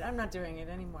over it. I'm not doing it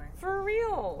anymore. For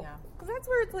real. Yeah. Because that's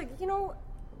where it's like,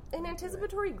 in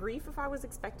anticipatory grief, if I was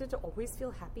expected to always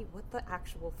feel happy, what the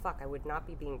actual fuck? I would not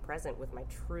be being present with my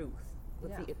truth,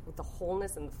 with the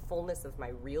wholeness and the fullness of my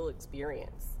real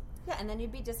experience. Yeah, and then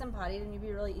you'd be disembodied and you'd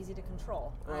be really easy to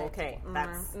control. Right? Okay,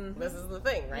 this is the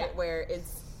thing, right? Yeah. Where it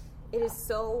is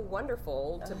so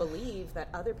wonderful to believe that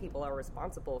other people are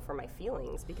responsible for my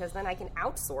feelings, because then I can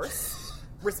outsource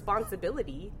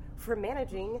responsibility for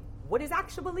managing what is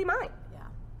actually mine. Yeah.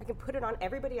 I can put it on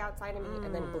everybody outside of me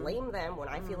and then blame them when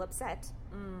I feel upset.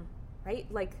 Right?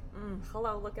 Like,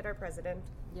 hello, look at our president.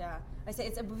 Yeah. I say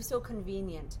it would be so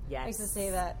convenient. Yes. I used to say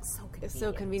that. So It's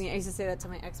so convenient. I used to say that to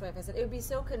my ex-wife. I said, it would be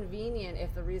so convenient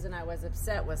if the reason I was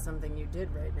upset was something you did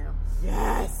right now.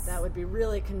 Yes. That would be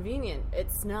really convenient.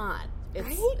 It's not. It's,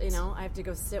 Right? I have to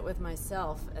go sit with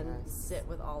myself and sit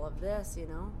with all of this,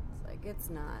 It's like,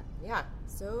 it's not. Yeah.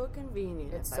 So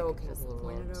convenient. It's if so I could just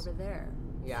point it convenient. over there.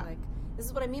 Yeah. It's like, this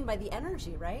is what I mean by the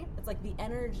energy, right? It's like the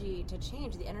energy to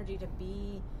change, the energy to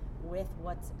be with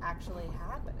what's actually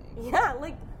happening. Yeah,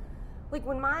 like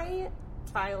when my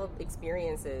child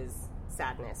experiences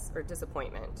sadness or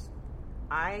disappointment,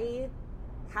 I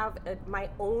have my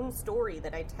own story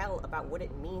that I tell about what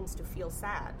it means to feel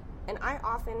sad. And I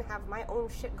often have my own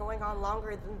shit going on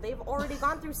longer than they've already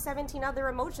gone through 17 other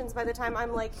emotions by the time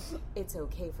I'm like, it's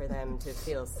okay for them to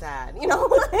feel sad. You know,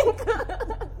 like,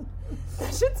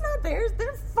 that shit's not theirs.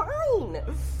 They're fine.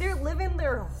 They're living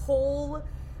their whole,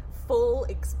 full,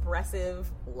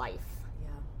 expressive life. Yeah.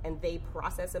 And they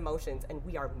process emotions, and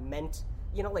we are meant,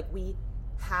 you know, like, we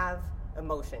have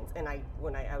emotions. And I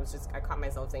caught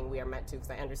myself saying we are meant to,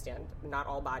 because I understand not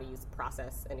all bodies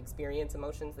process and experience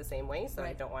emotions the same way, so right.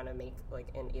 I don't want to make like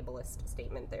an ableist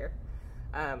statement there.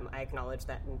 I acknowledge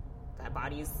that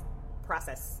bodies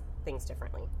process things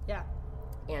differently. Yeah.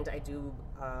 And I do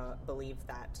believe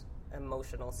that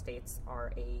emotional states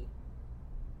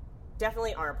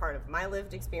definitely are a part of my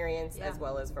lived experience, as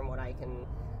well as from what I can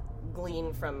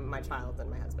glean from my child and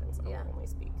my husband, so I will only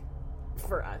speak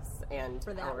for us and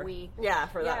for that we. Yeah,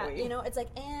 for that we. You know, it's like,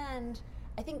 and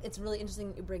I think it's really interesting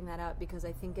that you bring that up, because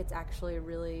I think it's actually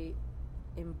really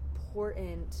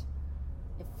important.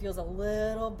 It feels a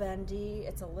little bendy,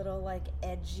 it's a little like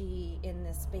edgy in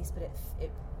this space, but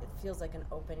it feels like an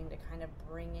opening to kind of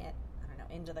bring it, I don't know,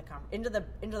 into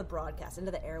the broadcast, into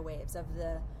the airwaves of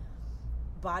the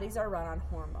bodies are run on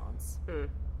hormones.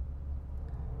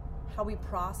 How we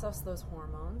process those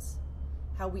hormones,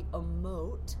 how we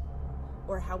emote,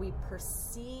 or how we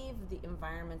perceive the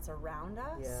environments around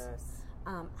us,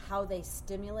 how they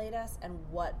stimulate us, and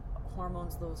what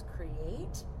hormones those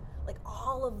create. Like,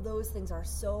 all of those things are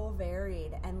so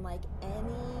varied, and like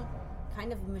any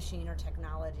kind of machine or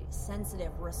technology,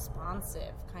 sensitive,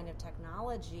 responsive kind of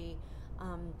technology,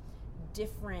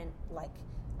 different like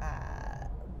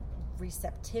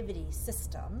receptivity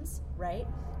systems, right,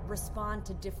 respond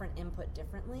to different input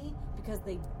differently because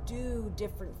they do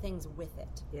different things with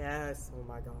it. Yes. Oh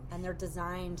my gosh. And they're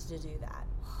designed to do that.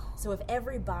 So if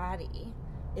every body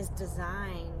is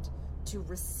designed to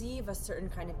receive a certain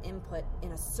kind of input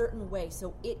in a certain way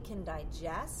so it can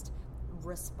digest,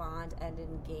 respond, and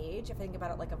engage, if I think about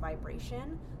it like a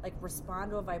vibration, like respond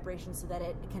to a vibration so that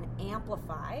it can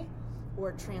amplify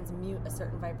or transmute a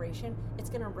certain vibration, it's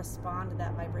going to respond to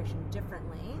that vibration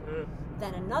differently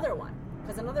than another one.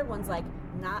 Because another one's like,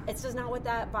 it's just not what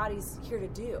that body's here to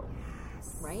do,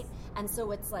 right? And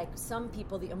so it's like, some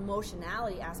people, the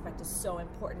emotionality aspect is so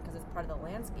important because it's part of the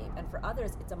landscape. And for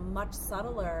others, it's a much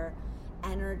subtler,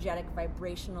 energetic,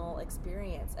 vibrational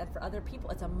experience. And for other people,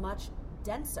 it's a much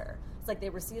denser. It's like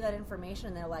they receive that information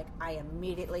and they're like, I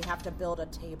immediately have to build a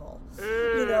table.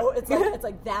 You know, it's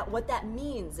like that. What that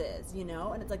means is, you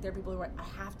know, and it's like there are people who are,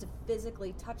 I have to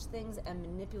physically touch things and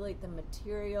manipulate the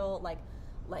material, like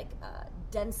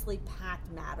densely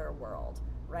packed matter world,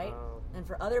 right? And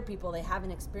for other people, they have an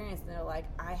experience and they're like,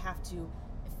 I have to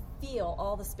feel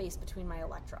all the space between my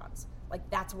electrons. Like,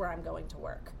 that's where I'm going to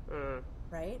work,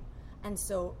 right? And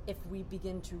so if we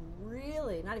begin to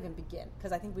really, not even begin,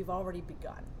 because I think we've already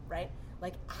begun, right?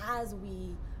 Like, as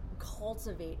we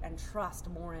cultivate and trust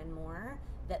more and more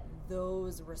that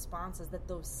those responses, that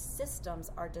those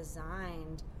systems are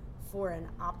designed for an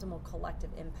optimal collective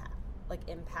impact, like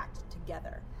impact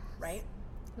together, right?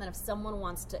 And then if someone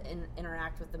wants to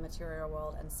interact with the material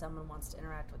world and someone wants to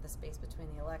interact with the space between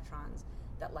the electrons,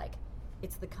 that like,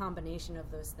 it's the combination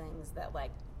of those things that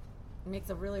like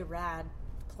makes a really rad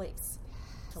place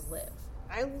to live.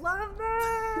 I love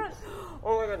that.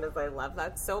 Oh my goodness, I love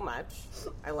that so much.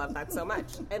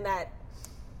 And that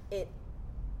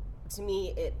to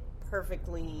me, it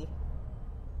perfectly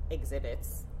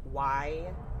exhibits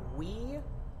why we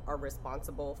are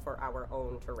responsible for our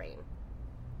own terrain.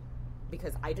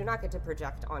 Because I do not get to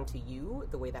project onto you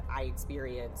the way that I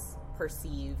experience,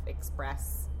 perceive,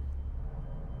 express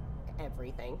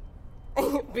everything.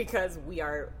 Because we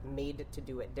are made to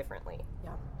do it differently.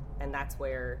 Yeah. And that's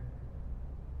where,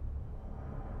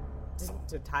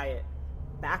 to tie it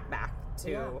back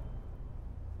to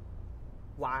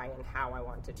why and how I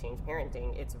want to change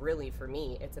parenting, it's really, for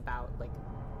me, it's about like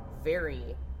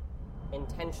very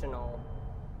intentional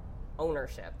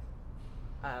ownership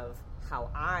of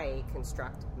how I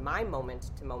construct my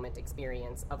moment-to-moment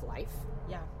experience of life.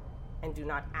 Yeah. And do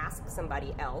not ask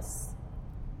somebody else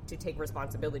to take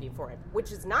responsibility for it,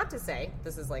 which is not to say,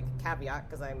 this is like caveat,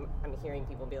 because I'm hearing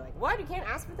people be like, what, you can't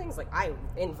ask for things? Like, I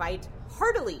invite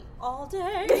heartily. All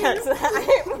day. Yes,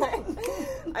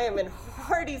 I am in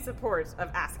hearty support of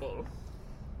asking.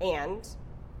 And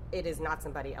it is not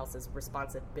somebody else's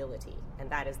responsibility, and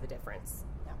that is the difference.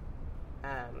 Yeah.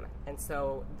 And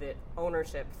so the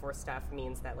ownership for stuff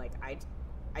means that, like,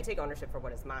 I take ownership for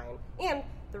what is mine. And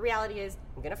the reality is,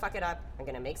 I'm going to fuck it up. I'm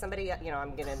going to make somebody,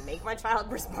 I'm going to make my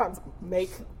child responsible.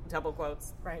 Make double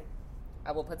quotes. Right.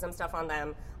 I will put some stuff on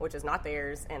them, which is not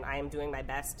theirs, and I am doing my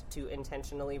best to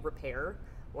intentionally repair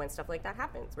when stuff like that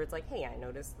happens, where it's like, hey, I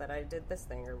noticed that I did this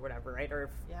thing or whatever, right?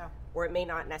 Or it may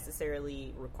not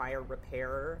necessarily require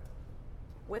repair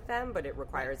with them, but it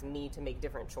requires me to make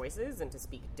different choices and to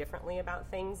speak differently about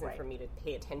things and for me to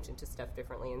pay attention to stuff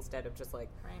differently instead of just like,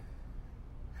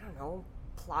 I don't know,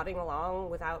 plodding along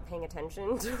without paying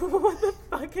attention to what the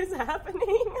fuck is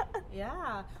happening.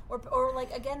 Yeah. Or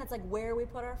like, again, it's like where we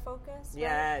put our focus. Right?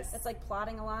 Yes. It's like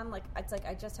plodding along. Like, it's like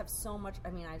I just have so much, I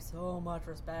have so much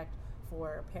respect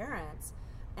for parents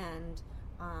and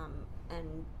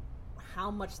how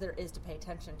much there is to pay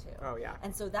attention to. Oh, yeah.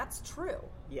 And so that's true.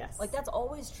 Yes. Like, that's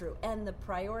always true. And the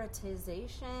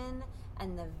prioritization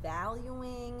and the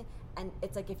valuing, and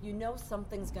it's like if you know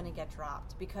something's going to get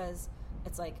dropped, because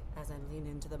it's like, as I lean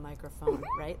into the microphone,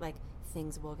 right? Like,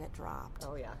 things will get dropped.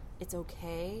 Oh, yeah. It's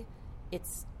okay.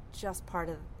 It's just part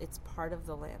of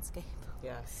the landscape.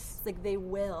 Yes. It's like they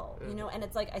will, and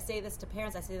it's like I say this to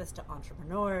parents, I say this to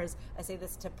entrepreneurs, I say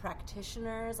this to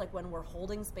practitioners, like when we're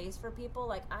holding space for people,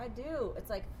 like I do.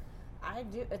 It's like,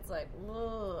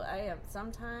 whoa, I am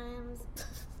sometimes.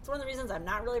 It's one of the reasons I'm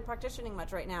not really practitioning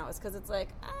much right now, is because it's like,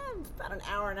 I'm about an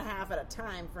hour and a half at a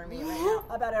time for me right now,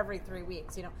 about every 3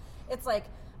 weeks, It's like,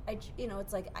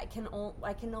 it's like I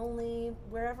can only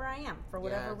wherever I am for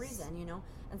whatever reason,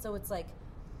 And so it's like,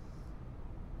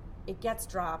 it gets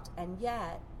dropped, and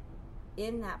yet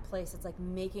in that place it's like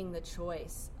making the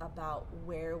choice about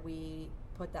where we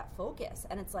put that focus.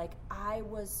 And it's like,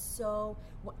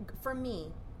 for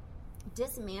me,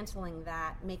 dismantling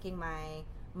that, making my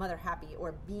mother happy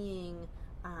or being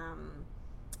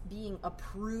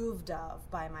approved of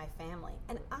by my family.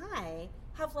 And I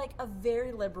have like a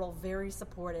very liberal, very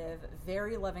supportive,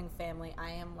 very loving family. I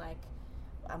am like,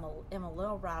 I'm a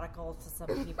little radical to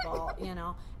some people,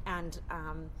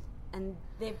 and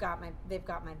they've got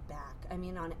my back. I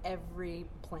mean, on every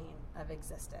plane of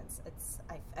existence.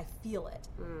 I feel it.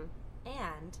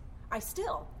 And I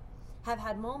still have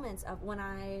had moments of when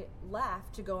I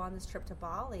left to go on this trip to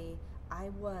Bali, I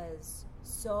was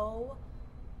so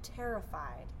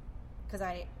terrified because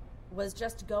I was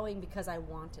just going because I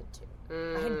wanted to.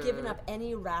 I had given up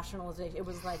any rationalization. It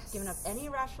was like giving up any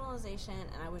rationalization,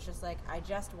 and I was just like, I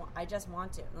just want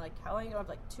to. And like, how long ago? I was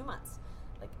like 2 months.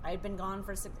 Like, I'd been gone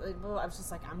for 6. I was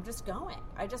just like, I'm just going.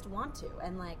 I just want to.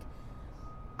 And like,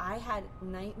 I had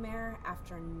nightmare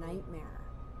after nightmare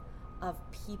of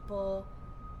people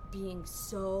being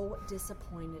so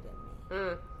disappointed in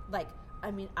me. Like,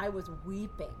 I was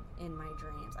weeping in my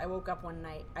dreams. I woke up one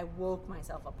night, I woke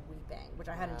myself up weeping, which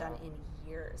I hadn't done in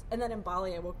years. And then in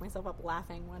Bali, I woke myself up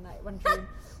laughing one night, one dream.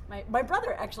 my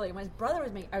brother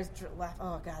was making, I was laughing.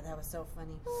 Oh God, that was so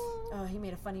funny. Oh, he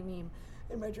made a funny meme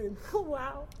in my dream.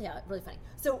 Wow. Yeah, really funny.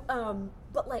 So,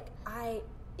 but like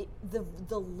the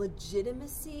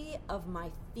legitimacy of my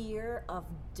fear of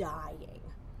dying,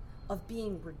 of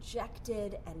being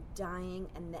rejected and dying,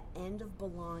 and the end of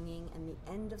belonging and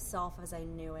the end of self as I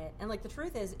knew it. And like, the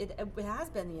truth is, it has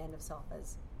been the end of self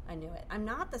as I knew it. I'm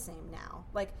not the same now.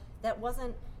 Like, that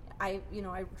wasn't, I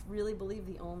really believe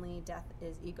the only death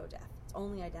is ego death. It's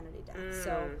only identity death.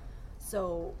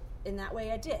 So in that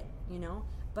way I did,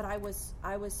 but I was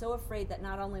so afraid that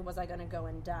not only was I going to go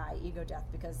and die, ego death,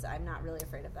 because I'm not really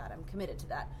afraid of that. I'm committed to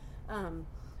that.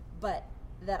 But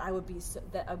that I would be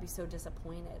so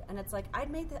disappointed. And it's like, I've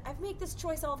made this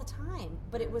choice all the time,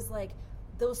 but it was like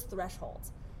those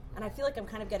thresholds. And I feel like I'm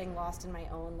kind of getting lost in my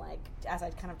own, like, as I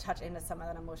kind of touch into some of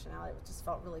that emotionality, which just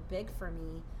felt really big for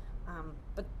me.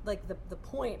 But like the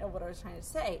point of what I was trying to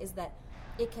say is that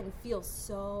it can feel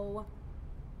so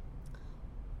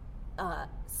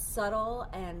subtle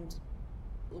and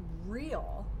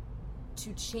real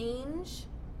to change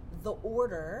the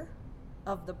order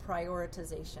of the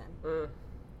prioritization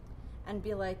and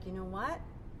be like, you know what?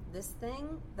 This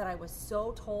thing that I was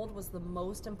so told was the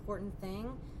most important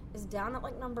thing is down at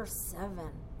like number 7.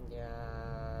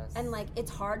 Yes. And like,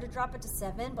 it's hard to drop it to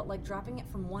 7, but like dropping it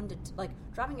from 1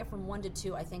 to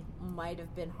 2, I think might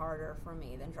have been harder for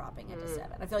me than dropping it to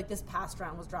 7. I feel like this past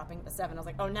round was dropping it to 7. I was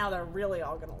like, oh, now they're really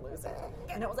all going to lose it.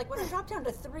 And it was like, when I dropped down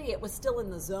to 3, it was still in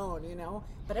the zone,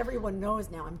 But everyone knows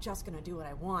now I'm just going to do what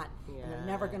I want, and they're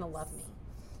never going to love me.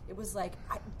 It was like,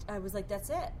 I was like, that's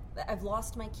it. I've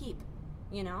lost my keep,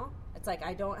 It's like,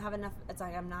 I don't have enough. It's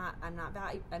like, I'm not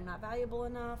valuable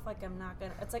enough. Like, I'm not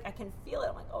gonna. It's like, I can feel it.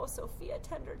 I'm like, oh, Sophia,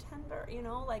 tender,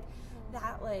 like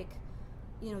that. Like,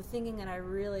 thinking that I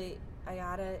really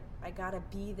I gotta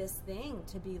be this thing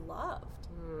to be loved,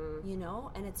 you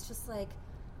know? And it's just like,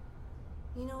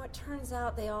 you know, it turns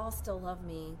out they all still love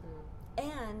me.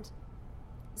 And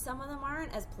some of them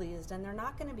aren't as pleased, and they're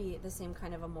not going to be the same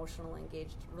kind of emotional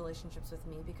engaged relationships with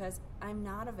me because I'm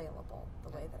not available the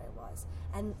way that I was.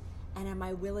 And am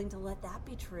I willing to let that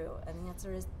be true? And the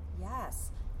answer is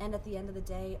yes. And at the end of the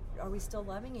day, are we still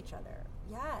loving each other?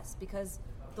 Yes, because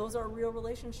those are real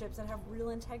relationships that have real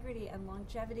integrity and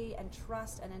longevity and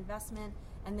trust and investment,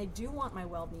 and they do want my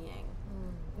well-being.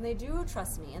 And they do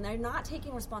trust me, and they're not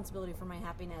taking responsibility for my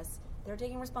happiness. They're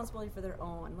taking responsibility for their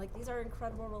own. Like, these are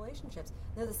incredible relationships.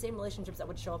 They're the same relationships that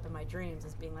would show up in my dreams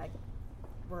as being like,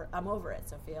 I'm over it,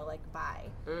 Sophia, like, bye.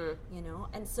 You know?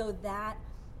 And so that,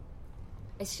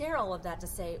 I share all of that to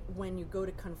say, when you go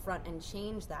to confront and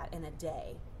change that in a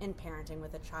day, in parenting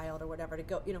with a child or whatever, to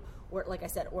go, you know, or like I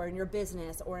said, or in your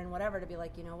business or in whatever, to be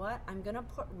like, you know what, I'm going to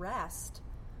put rest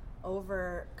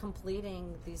over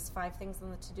completing these 5 things on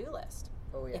the to-do list.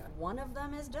 Oh, yeah. If one of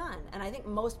them is done, and I think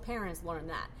most parents learn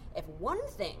that, if one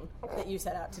thing that you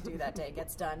set out to do that day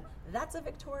gets done, that's a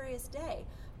victorious day.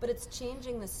 But it's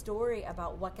changing the story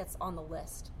about what gets on the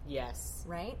list. Yes.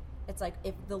 Right? It's like,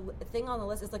 if the thing on the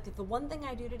list is like, if the one thing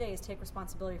I do today is take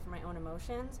responsibility for my own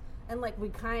emotions, and like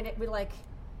we like,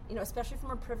 you know, especially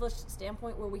from a privileged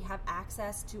standpoint where we have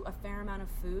access to a fair amount of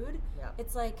food,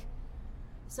 it's like,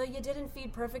 so you didn't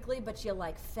feed perfectly, but you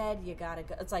like fed, you gotta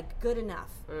go. It's like good enough.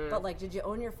 But like, did you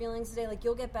own your feelings today? Like,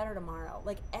 you'll get better tomorrow.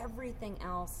 Like, everything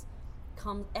comes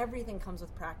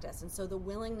with practice. And so the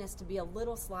willingness to be a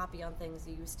little sloppy on things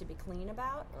you used to be clean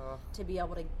about, to be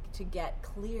able to get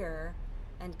clear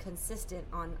and consistent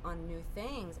on new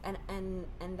things, and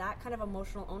that kind of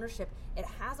emotional ownership, it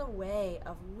has a way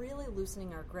of really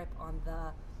loosening our grip on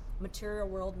the material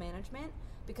world management,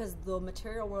 because the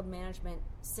material world management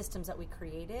systems that we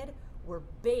created were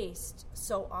based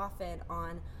so often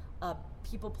on a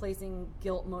people-pleasing,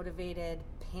 guilt-motivated,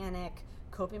 panic,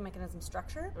 coping mechanism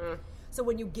structure. So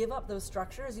when you give up those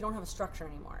structures, you don't have a structure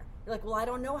anymore. You're like, well, I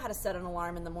don't know how to set an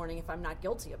alarm in the morning if I'm not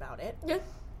guilty about it.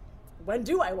 When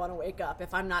do I want to wake up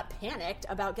if I'm not panicked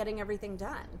about getting everything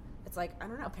done? It's like, I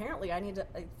don't know, apparently I need to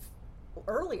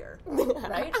earlier,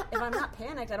 right? If I'm not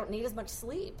panicked, I don't need as much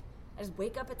sleep. I just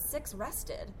wake up at 6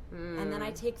 rested, and then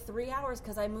I take 3 hours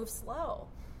because I move slow,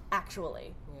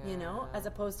 actually, you know, as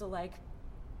opposed to like,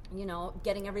 you know,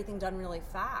 getting everything done really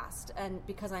fast. And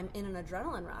because I'm in an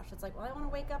adrenaline rush, it's like, well, I want to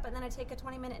wake up and then I take a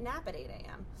 20-minute nap at 8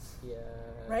 a.m.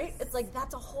 Right? It's like,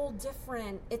 it's a whole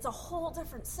different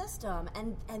system.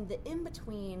 And the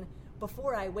in-between,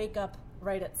 before I wake up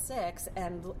right at 6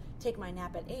 and take my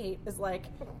nap at 8, is like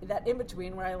that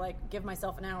in-between where I like give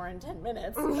myself an hour and 10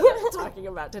 minutes talking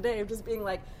about today, of just being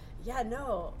like, yeah,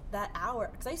 no, that hour,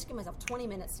 because I used to give myself 20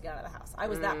 minutes to get out of the house. I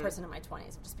was that person in my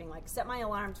 20s, of just being like, set my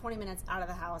alarm, 20 minutes out of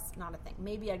the house, not a thing.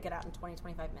 Maybe I'd get out in 20,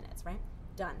 25 minutes, right?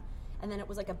 Done. And then it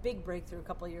was like a big breakthrough a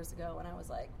couple of years ago when I was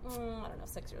like, I don't know,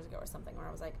 6 years ago or something, where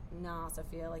I was like, no,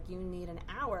 Sophia, like, you need an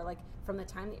hour, like, from the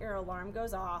time that your alarm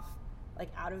goes off, like,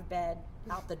 out of bed,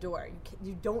 out the door.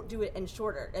 You don't do it in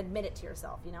shorter. Admit it to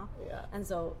yourself, you know? Yeah. And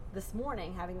so this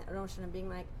morning, having that notion of being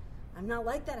like, I'm not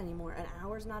like that anymore. An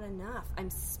hour's not enough. I'm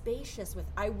spacious with,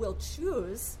 I will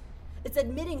choose. It's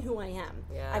admitting who I am.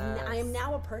 Yes. I am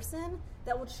now a person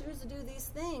that will choose to do these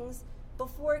things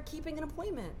before keeping an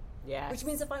appointment. Yes. Which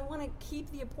means if I want to keep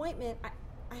the appointment,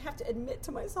 I have to admit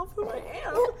to myself who I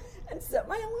am and set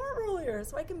my alarm earlier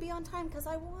so I can be on time because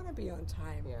I want to be on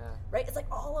time. Yeah. Right? It's like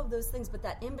all of those things, but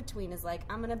that in-between is like,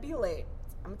 I'm going to be late.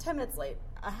 I'm 10 minutes late,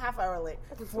 a half hour late,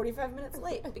 45 minutes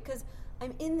late, because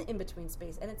I'm in the in-between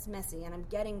space, and it's messy, and I'm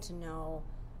getting to know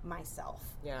myself.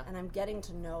 Yeah. And I'm getting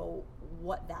to know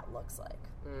what that looks like.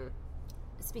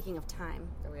 Speaking of time.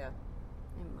 Oh, yeah.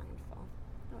 I'm mindful.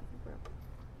 Oh, I think we're up.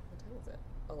 What time is it?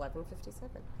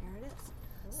 11:57. Here it is.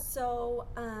 So,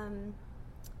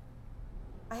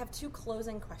 I have 2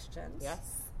 closing questions.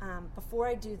 Yes. Before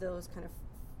I do those kind of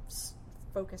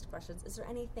focused questions, is there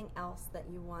anything else that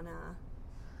you want to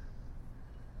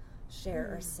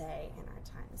share or say in our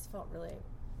time? This felt really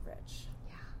rich.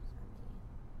 Yeah.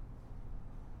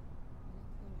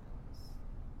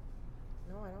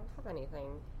 No, I don't have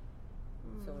anything. I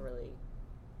feel really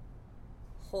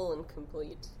whole and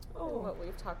complete in what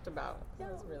we've talked about. Yeah.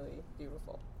 It was really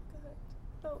beautiful. Good.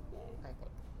 Oh, yay.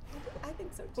 I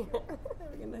think so too.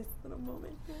 Having a nice little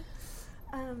moment.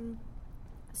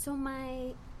 So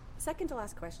my second to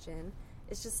last question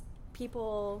is just,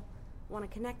 people want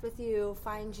to connect with you,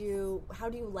 find you. How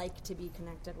do you like to be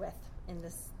connected with in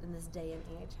this day and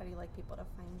age? How do you like people to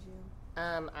find you?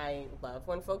 I love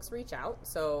when folks reach out.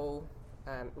 So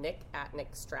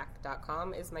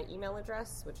Nick@nickstrack.com is my email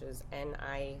address, which is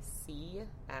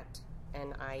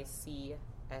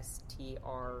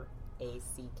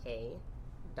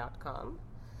NIC@NICSTRACK.com.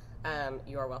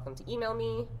 You are welcome to email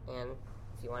me, and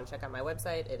if you want to check out my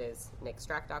website, it is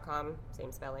nickstrack.com,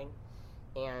 same spelling.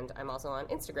 And I'm also on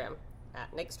Instagram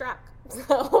 @nickstrack.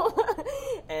 So,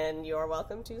 and you're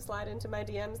welcome to slide into my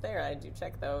DMs there. I do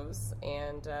check those,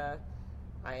 and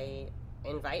I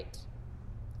invite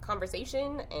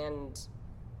conversation and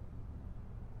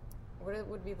what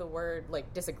would be the word,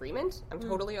 like disagreement. I'm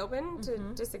totally open to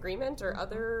disagreement or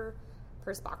other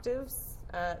perspectives.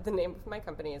 The name of my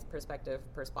company is Perspective,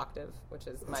 which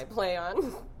is my play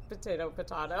on potato.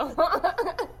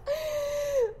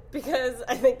 Because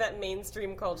I think that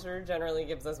mainstream culture generally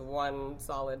gives us one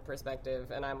solid perspective,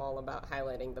 and I'm all about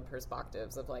highlighting the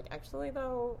perspectives of, like, actually,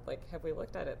 though, like, have we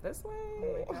looked at it this way?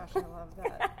 Oh my gosh, I love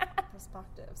that.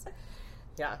 Perspectives.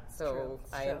 Yeah, so True.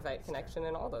 I invite connection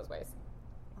in all those ways.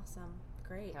 Awesome.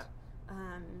 Great. Yeah.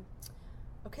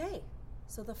 Okay,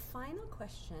 so the final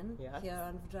question Yes. here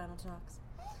on Vagina Talks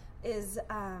is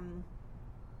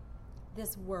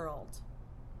this world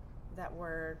that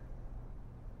we're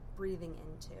breathing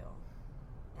into,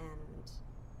 and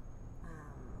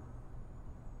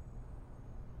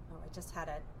I just had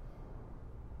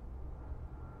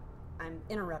I'm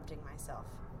interrupting myself.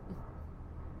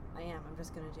 I'm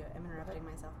just going to do it. I'm interrupting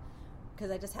myself because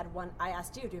I just had one. I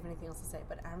asked you, do you have anything else to say?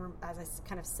 But as I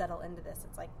kind of settle into this,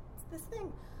 it's like, it's this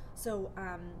thing. So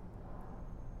I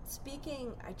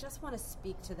just want to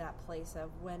speak to that place of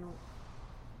when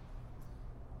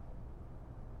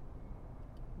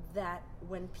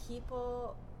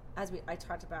people, we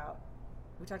talked about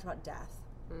death,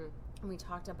 and we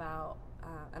talked about,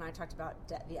 and I talked about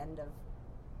the end of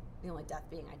the only death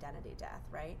being identity death,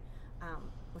 right?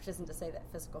 Which isn't to say that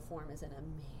physical form isn't a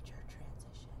major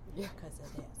transition, because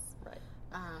it is. Right.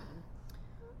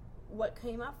 What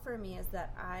came up for me is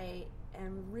that I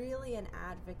am really an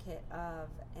advocate of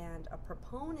and a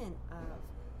proponent of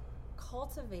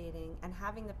cultivating and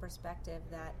having the perspective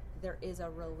that there is a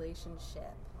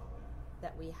relationship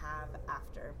that we have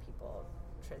after people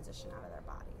transition out of their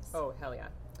bodies. Oh, hell yeah.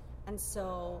 And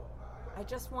so I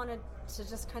just wanted to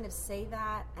just kind of say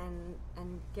that and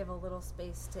give a little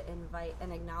space to invite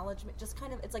an acknowledgement. Just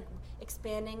kind of, it's like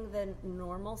expanding the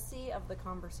normalcy of the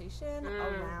conversation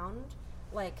around,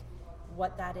 like,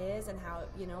 what that is and how,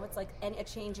 it's like a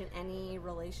change in any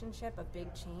relationship, a big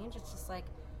change. It's just like,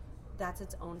 that's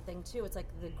its own thing too. It's like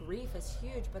the grief is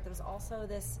huge, but there's also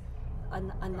this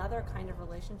another kind of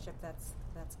relationship that's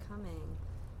coming.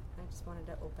 I just wanted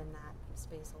to open that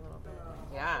space a little bit.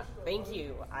 Yeah, thank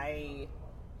you. I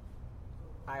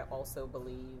also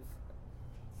believe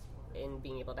in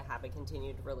being able to have a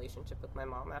continued relationship with my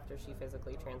mom after she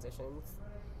physically transitions,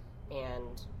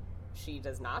 and she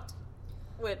does not,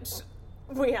 which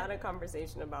we had a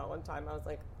conversation about one time. I was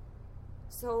like,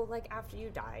 so, like, after you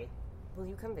die, will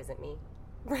you come visit me?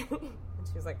 Right? And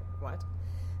she was like, what?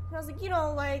 And I was like,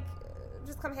 like,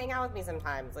 just come hang out with me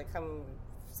sometimes, like, come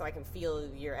so I can feel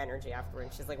your energy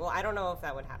afterwards. She's like, well, I don't know if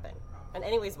that would happen. And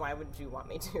anyways, why would you want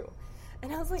me to?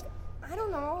 And I was like, I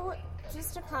don't know,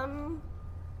 just to come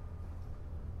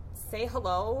say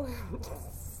hello,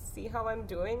 see how I'm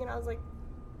doing. And I was like,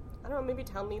 I don't know, maybe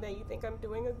tell me that you think I'm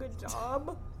doing a good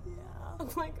job.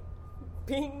 Of, like,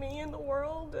 being me in the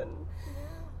world. And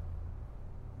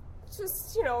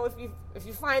just, if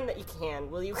you find that you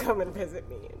can, will you come and visit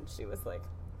me? And she was like,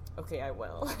 okay, I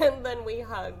will. And then we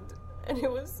hugged, and it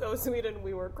was so sweet, and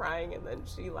we were crying, and then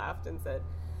she laughed and said,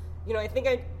 I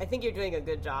think you're doing a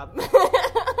good job.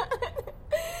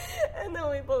 And then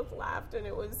we both laughed, and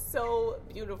it was so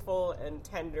beautiful and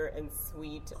tender and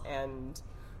sweet and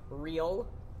real.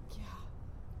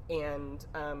 Yeah. And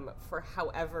for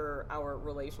however our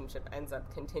relationship ends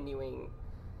up continuing,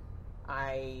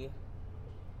 I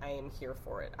am here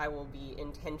for it. I will be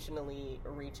intentionally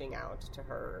reaching out to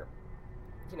her,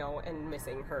 and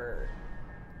missing her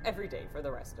every day for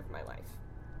the rest of my life.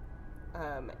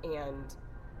 And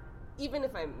even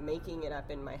if I'm making it up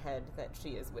in my head that she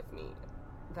is with me,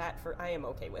 I am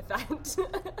okay with that.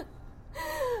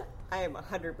 I am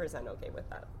 100% okay with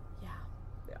that. Yeah.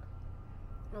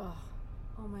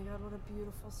 Oh my God, what a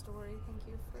beautiful story. Thank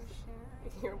you for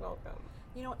sharing. You're welcome.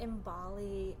 In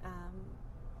Bali,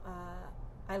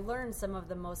 I learned some of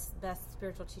the best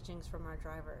spiritual teachings from our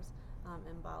drivers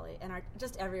in Bali, and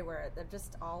just everywhere. They're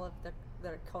just all of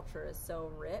their culture is so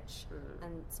rich,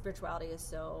 and spirituality is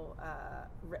so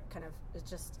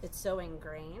it's so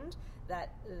ingrained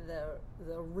that the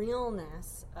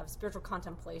realness of spiritual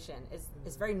contemplation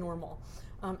is very normal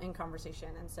in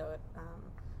conversation. And so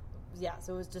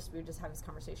so it was just, we would just have these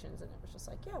conversations, and it was just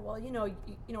like, yeah, well, you know,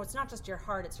 it's not just your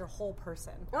heart, it's your whole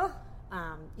person. Oh.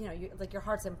 You know, like your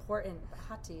heart's important,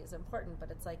 hati is important,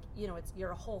 but it's like, you know, it's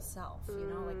your whole self, you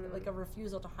know, like a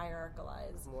refusal to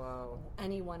hierarchicalize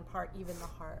any one part, even the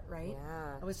heart, right?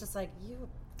 Yeah. It was just like,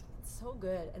 it's so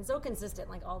good and so consistent,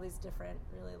 like all these different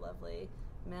really lovely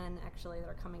men actually that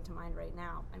are coming to mind right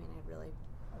now. I mean, I have really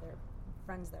other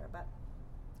friends there, but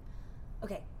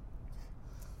okay.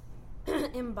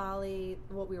 In Bali,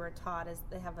 what we were taught is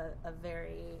they have a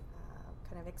very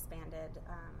kind of expanded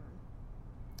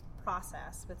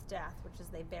process with death, which is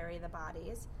they bury the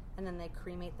bodies and then they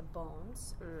cremate the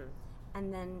bones.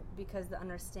 And then, because the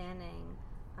understanding,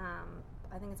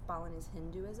 I think it's Balinese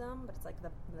Hinduism, but it's like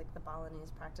the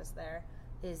Balinese practice there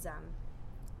is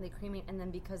they cremate, and then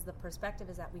because the perspective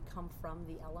is that we come from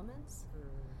the elements,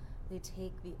 they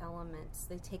take the elements,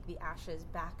 they take the ashes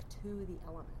back to the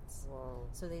elements. Whoa.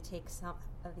 So they take some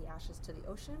of the ashes to the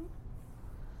ocean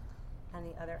and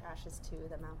the other ashes to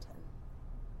the mountain.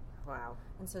 Wow.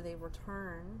 And so they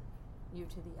return you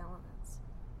to the elements.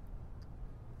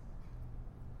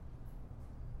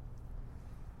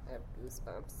 I have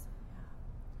goosebumps.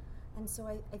 Yeah. And so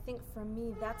I think for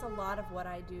me, that's a lot of what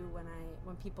I do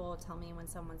when people tell me when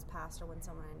someone's passed or when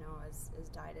someone I know has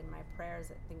died. In my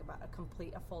prayers, I think about a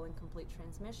full and complete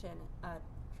transmission,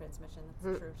 that's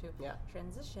true too. Yeah.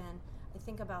 Transition. I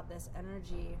think about this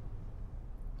energy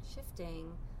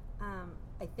shifting.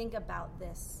 I think about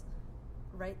this,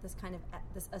 right? This kind of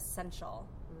this essential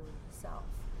self.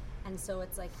 And so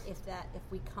it's like if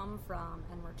we come from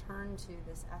and return to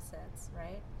this essence,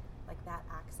 right? Like that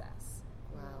access.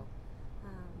 Wow.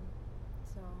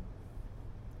 So.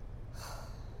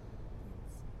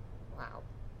 Wow.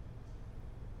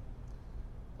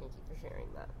 Thank you for sharing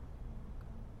that.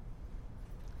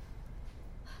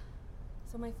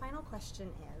 So my final question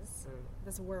is,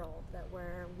 this world that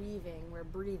we're weaving, we're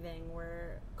breathing,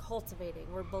 we're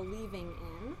cultivating, we're believing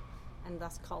in, and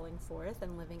thus calling forth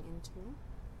and living into.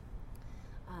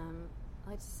 I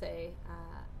like to say,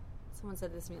 someone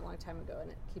said this to me a long time ago,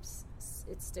 and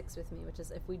it sticks with me, which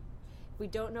is if we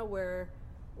don't know where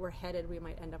we're headed, we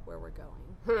might end up where we're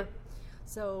going.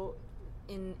 So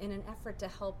in an effort to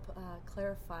help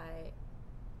clarify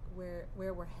where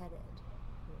we're headed,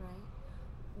 right?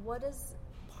 What is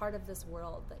part of this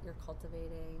world that you're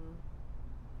cultivating?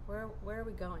 Where are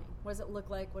we going? What does it look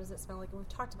like? What does it smell like? And we've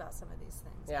talked about some of these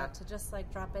things. Yeah. But to just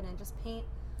like drop in and just paint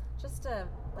just a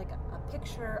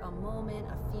picture, a moment,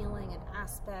 a feeling, an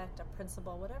aspect, a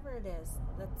principle, whatever it is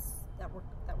that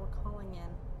we're calling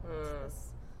in to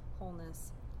this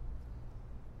wholeness.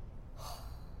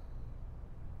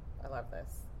 I love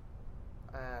this.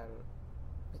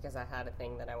 Because I had a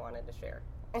thing that I wanted to share.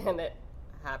 And it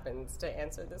happens to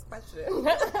answer this question.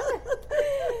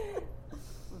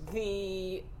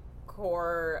 The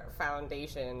core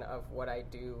foundation of what I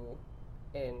do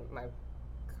in my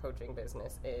coaching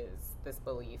business is this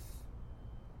belief,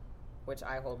 which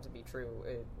I hold to be true,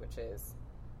 which is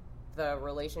the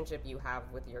relationship you have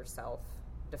with yourself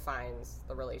defines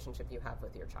the relationship you have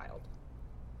with your child.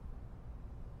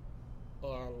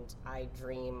 And I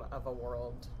dream of a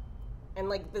world, and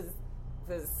like this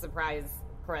surprise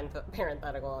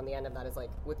parenthetical on the end of that is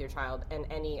like with your child and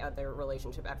any other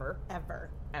relationship ever. It's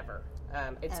Ever.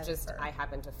 just I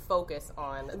happen to focus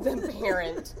on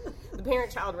the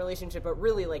parent-child relationship, but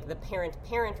really like the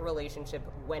parent-parent relationship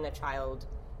when a child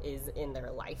is in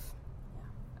their life.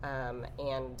 Yeah.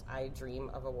 And I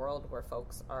dream of a world where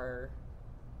folks are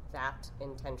that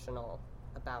intentional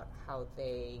about how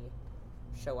they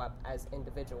show up as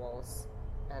individuals,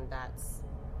 and that's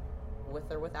with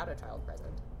or without a child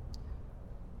present.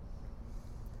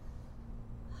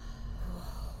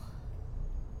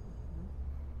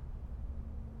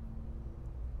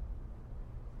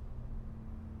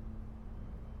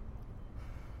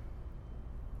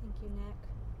 Thank you, Nick.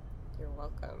 You're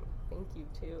welcome. Thank you,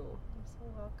 too. You're so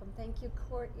welcome. Thank you,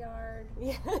 Courtyard.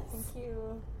 Yes. Thank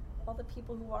you, all the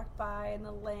people who walked by, and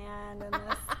the land, and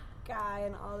the sky,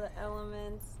 and all the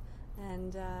elements.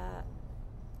 And,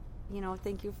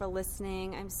 thank you for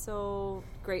listening. I'm so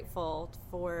grateful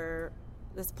for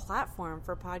this platform,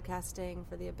 for podcasting,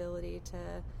 for the ability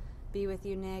to be with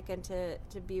you, Nick, and to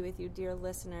be with you, dear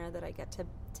listener, that I get to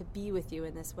be with you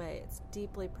in this way. It's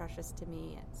deeply precious to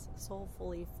me. It's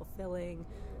soulfully fulfilling.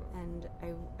 And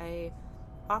I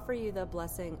offer you the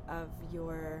blessing of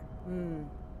your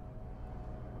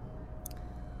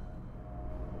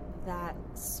that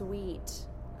sweet,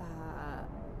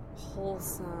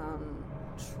 wholesome,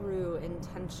 true,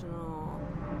 intentional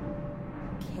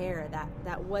care,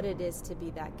 that what it is to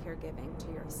be that caregiving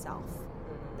to yourself,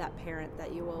 that parent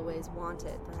that you always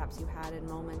wanted, perhaps you had in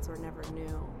moments or never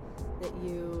knew, that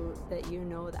you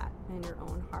know that in your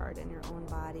own heart and your own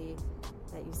body,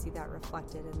 that you see that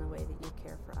reflected in the way that you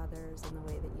care for others and the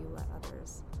way that you let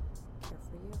others care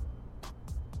for you.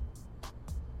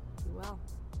 Be well.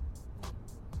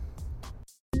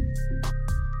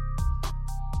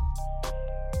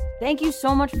 Thank you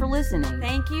so much for listening.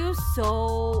 Thank you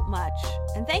so much.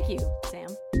 And thank you,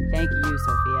 Sam. Thank you,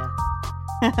 Sophia.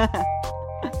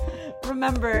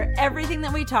 Remember, everything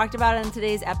that we talked about in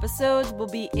today's episodes will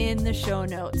be in the show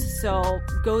notes, so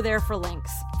go there for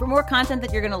links. For more content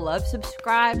that you're going to love,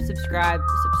 subscribe to this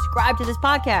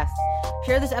podcast.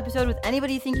 Share this episode with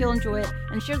anybody you think you'll enjoy it,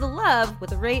 and share the love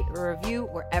with a rate or review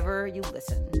wherever you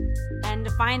listen. And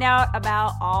to find out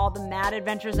about all the mad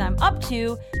adventures I'm up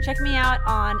to, check me out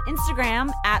on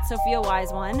Instagram at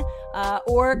SophiaWiseOne,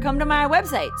 or come to my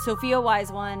website,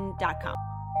 SophiaWiseOne.com.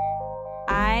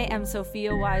 I am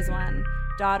Sophia Wiseone,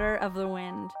 daughter of the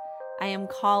wind. I am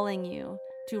calling you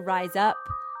to rise up,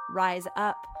 rise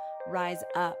up, rise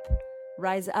up,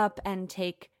 rise up and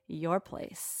take your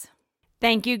place.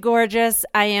 Thank you, gorgeous.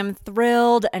 I am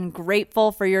thrilled and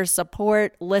grateful for your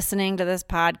support listening to this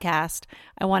podcast.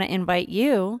 I want to invite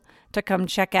you to come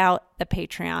check out the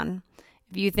Patreon.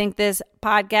 If you think this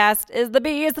podcast is the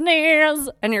bee's knees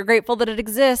and you're grateful that it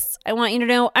exists, I want you to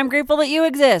know I'm grateful that you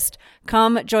exist.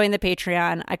 Come join the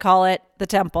Patreon. I call it the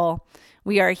temple.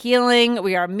 We are healing,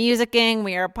 we are musicking,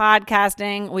 we are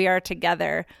podcasting, we are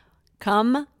together.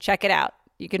 Come check it out.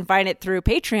 You can find it through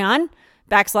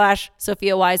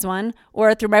Patreon/SophiaWiseOne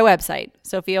or through my website,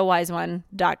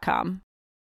 SophiaWiseOne.com.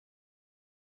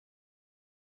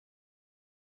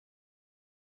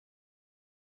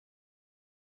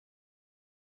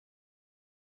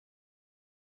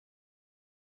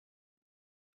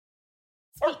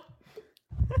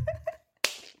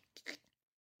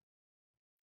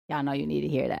 Y'all know you need to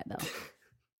hear that, though.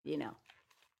 You know.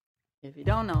 If you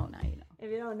don't know, now you know. If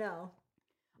you don't know.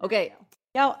 Okay.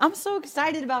 Yo, I'm so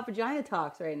excited about Vagina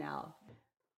Talks right now.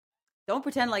 Don't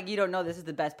pretend like you don't know this is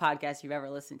the best podcast you've ever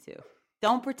listened to.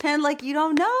 Don't pretend like you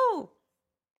don't know.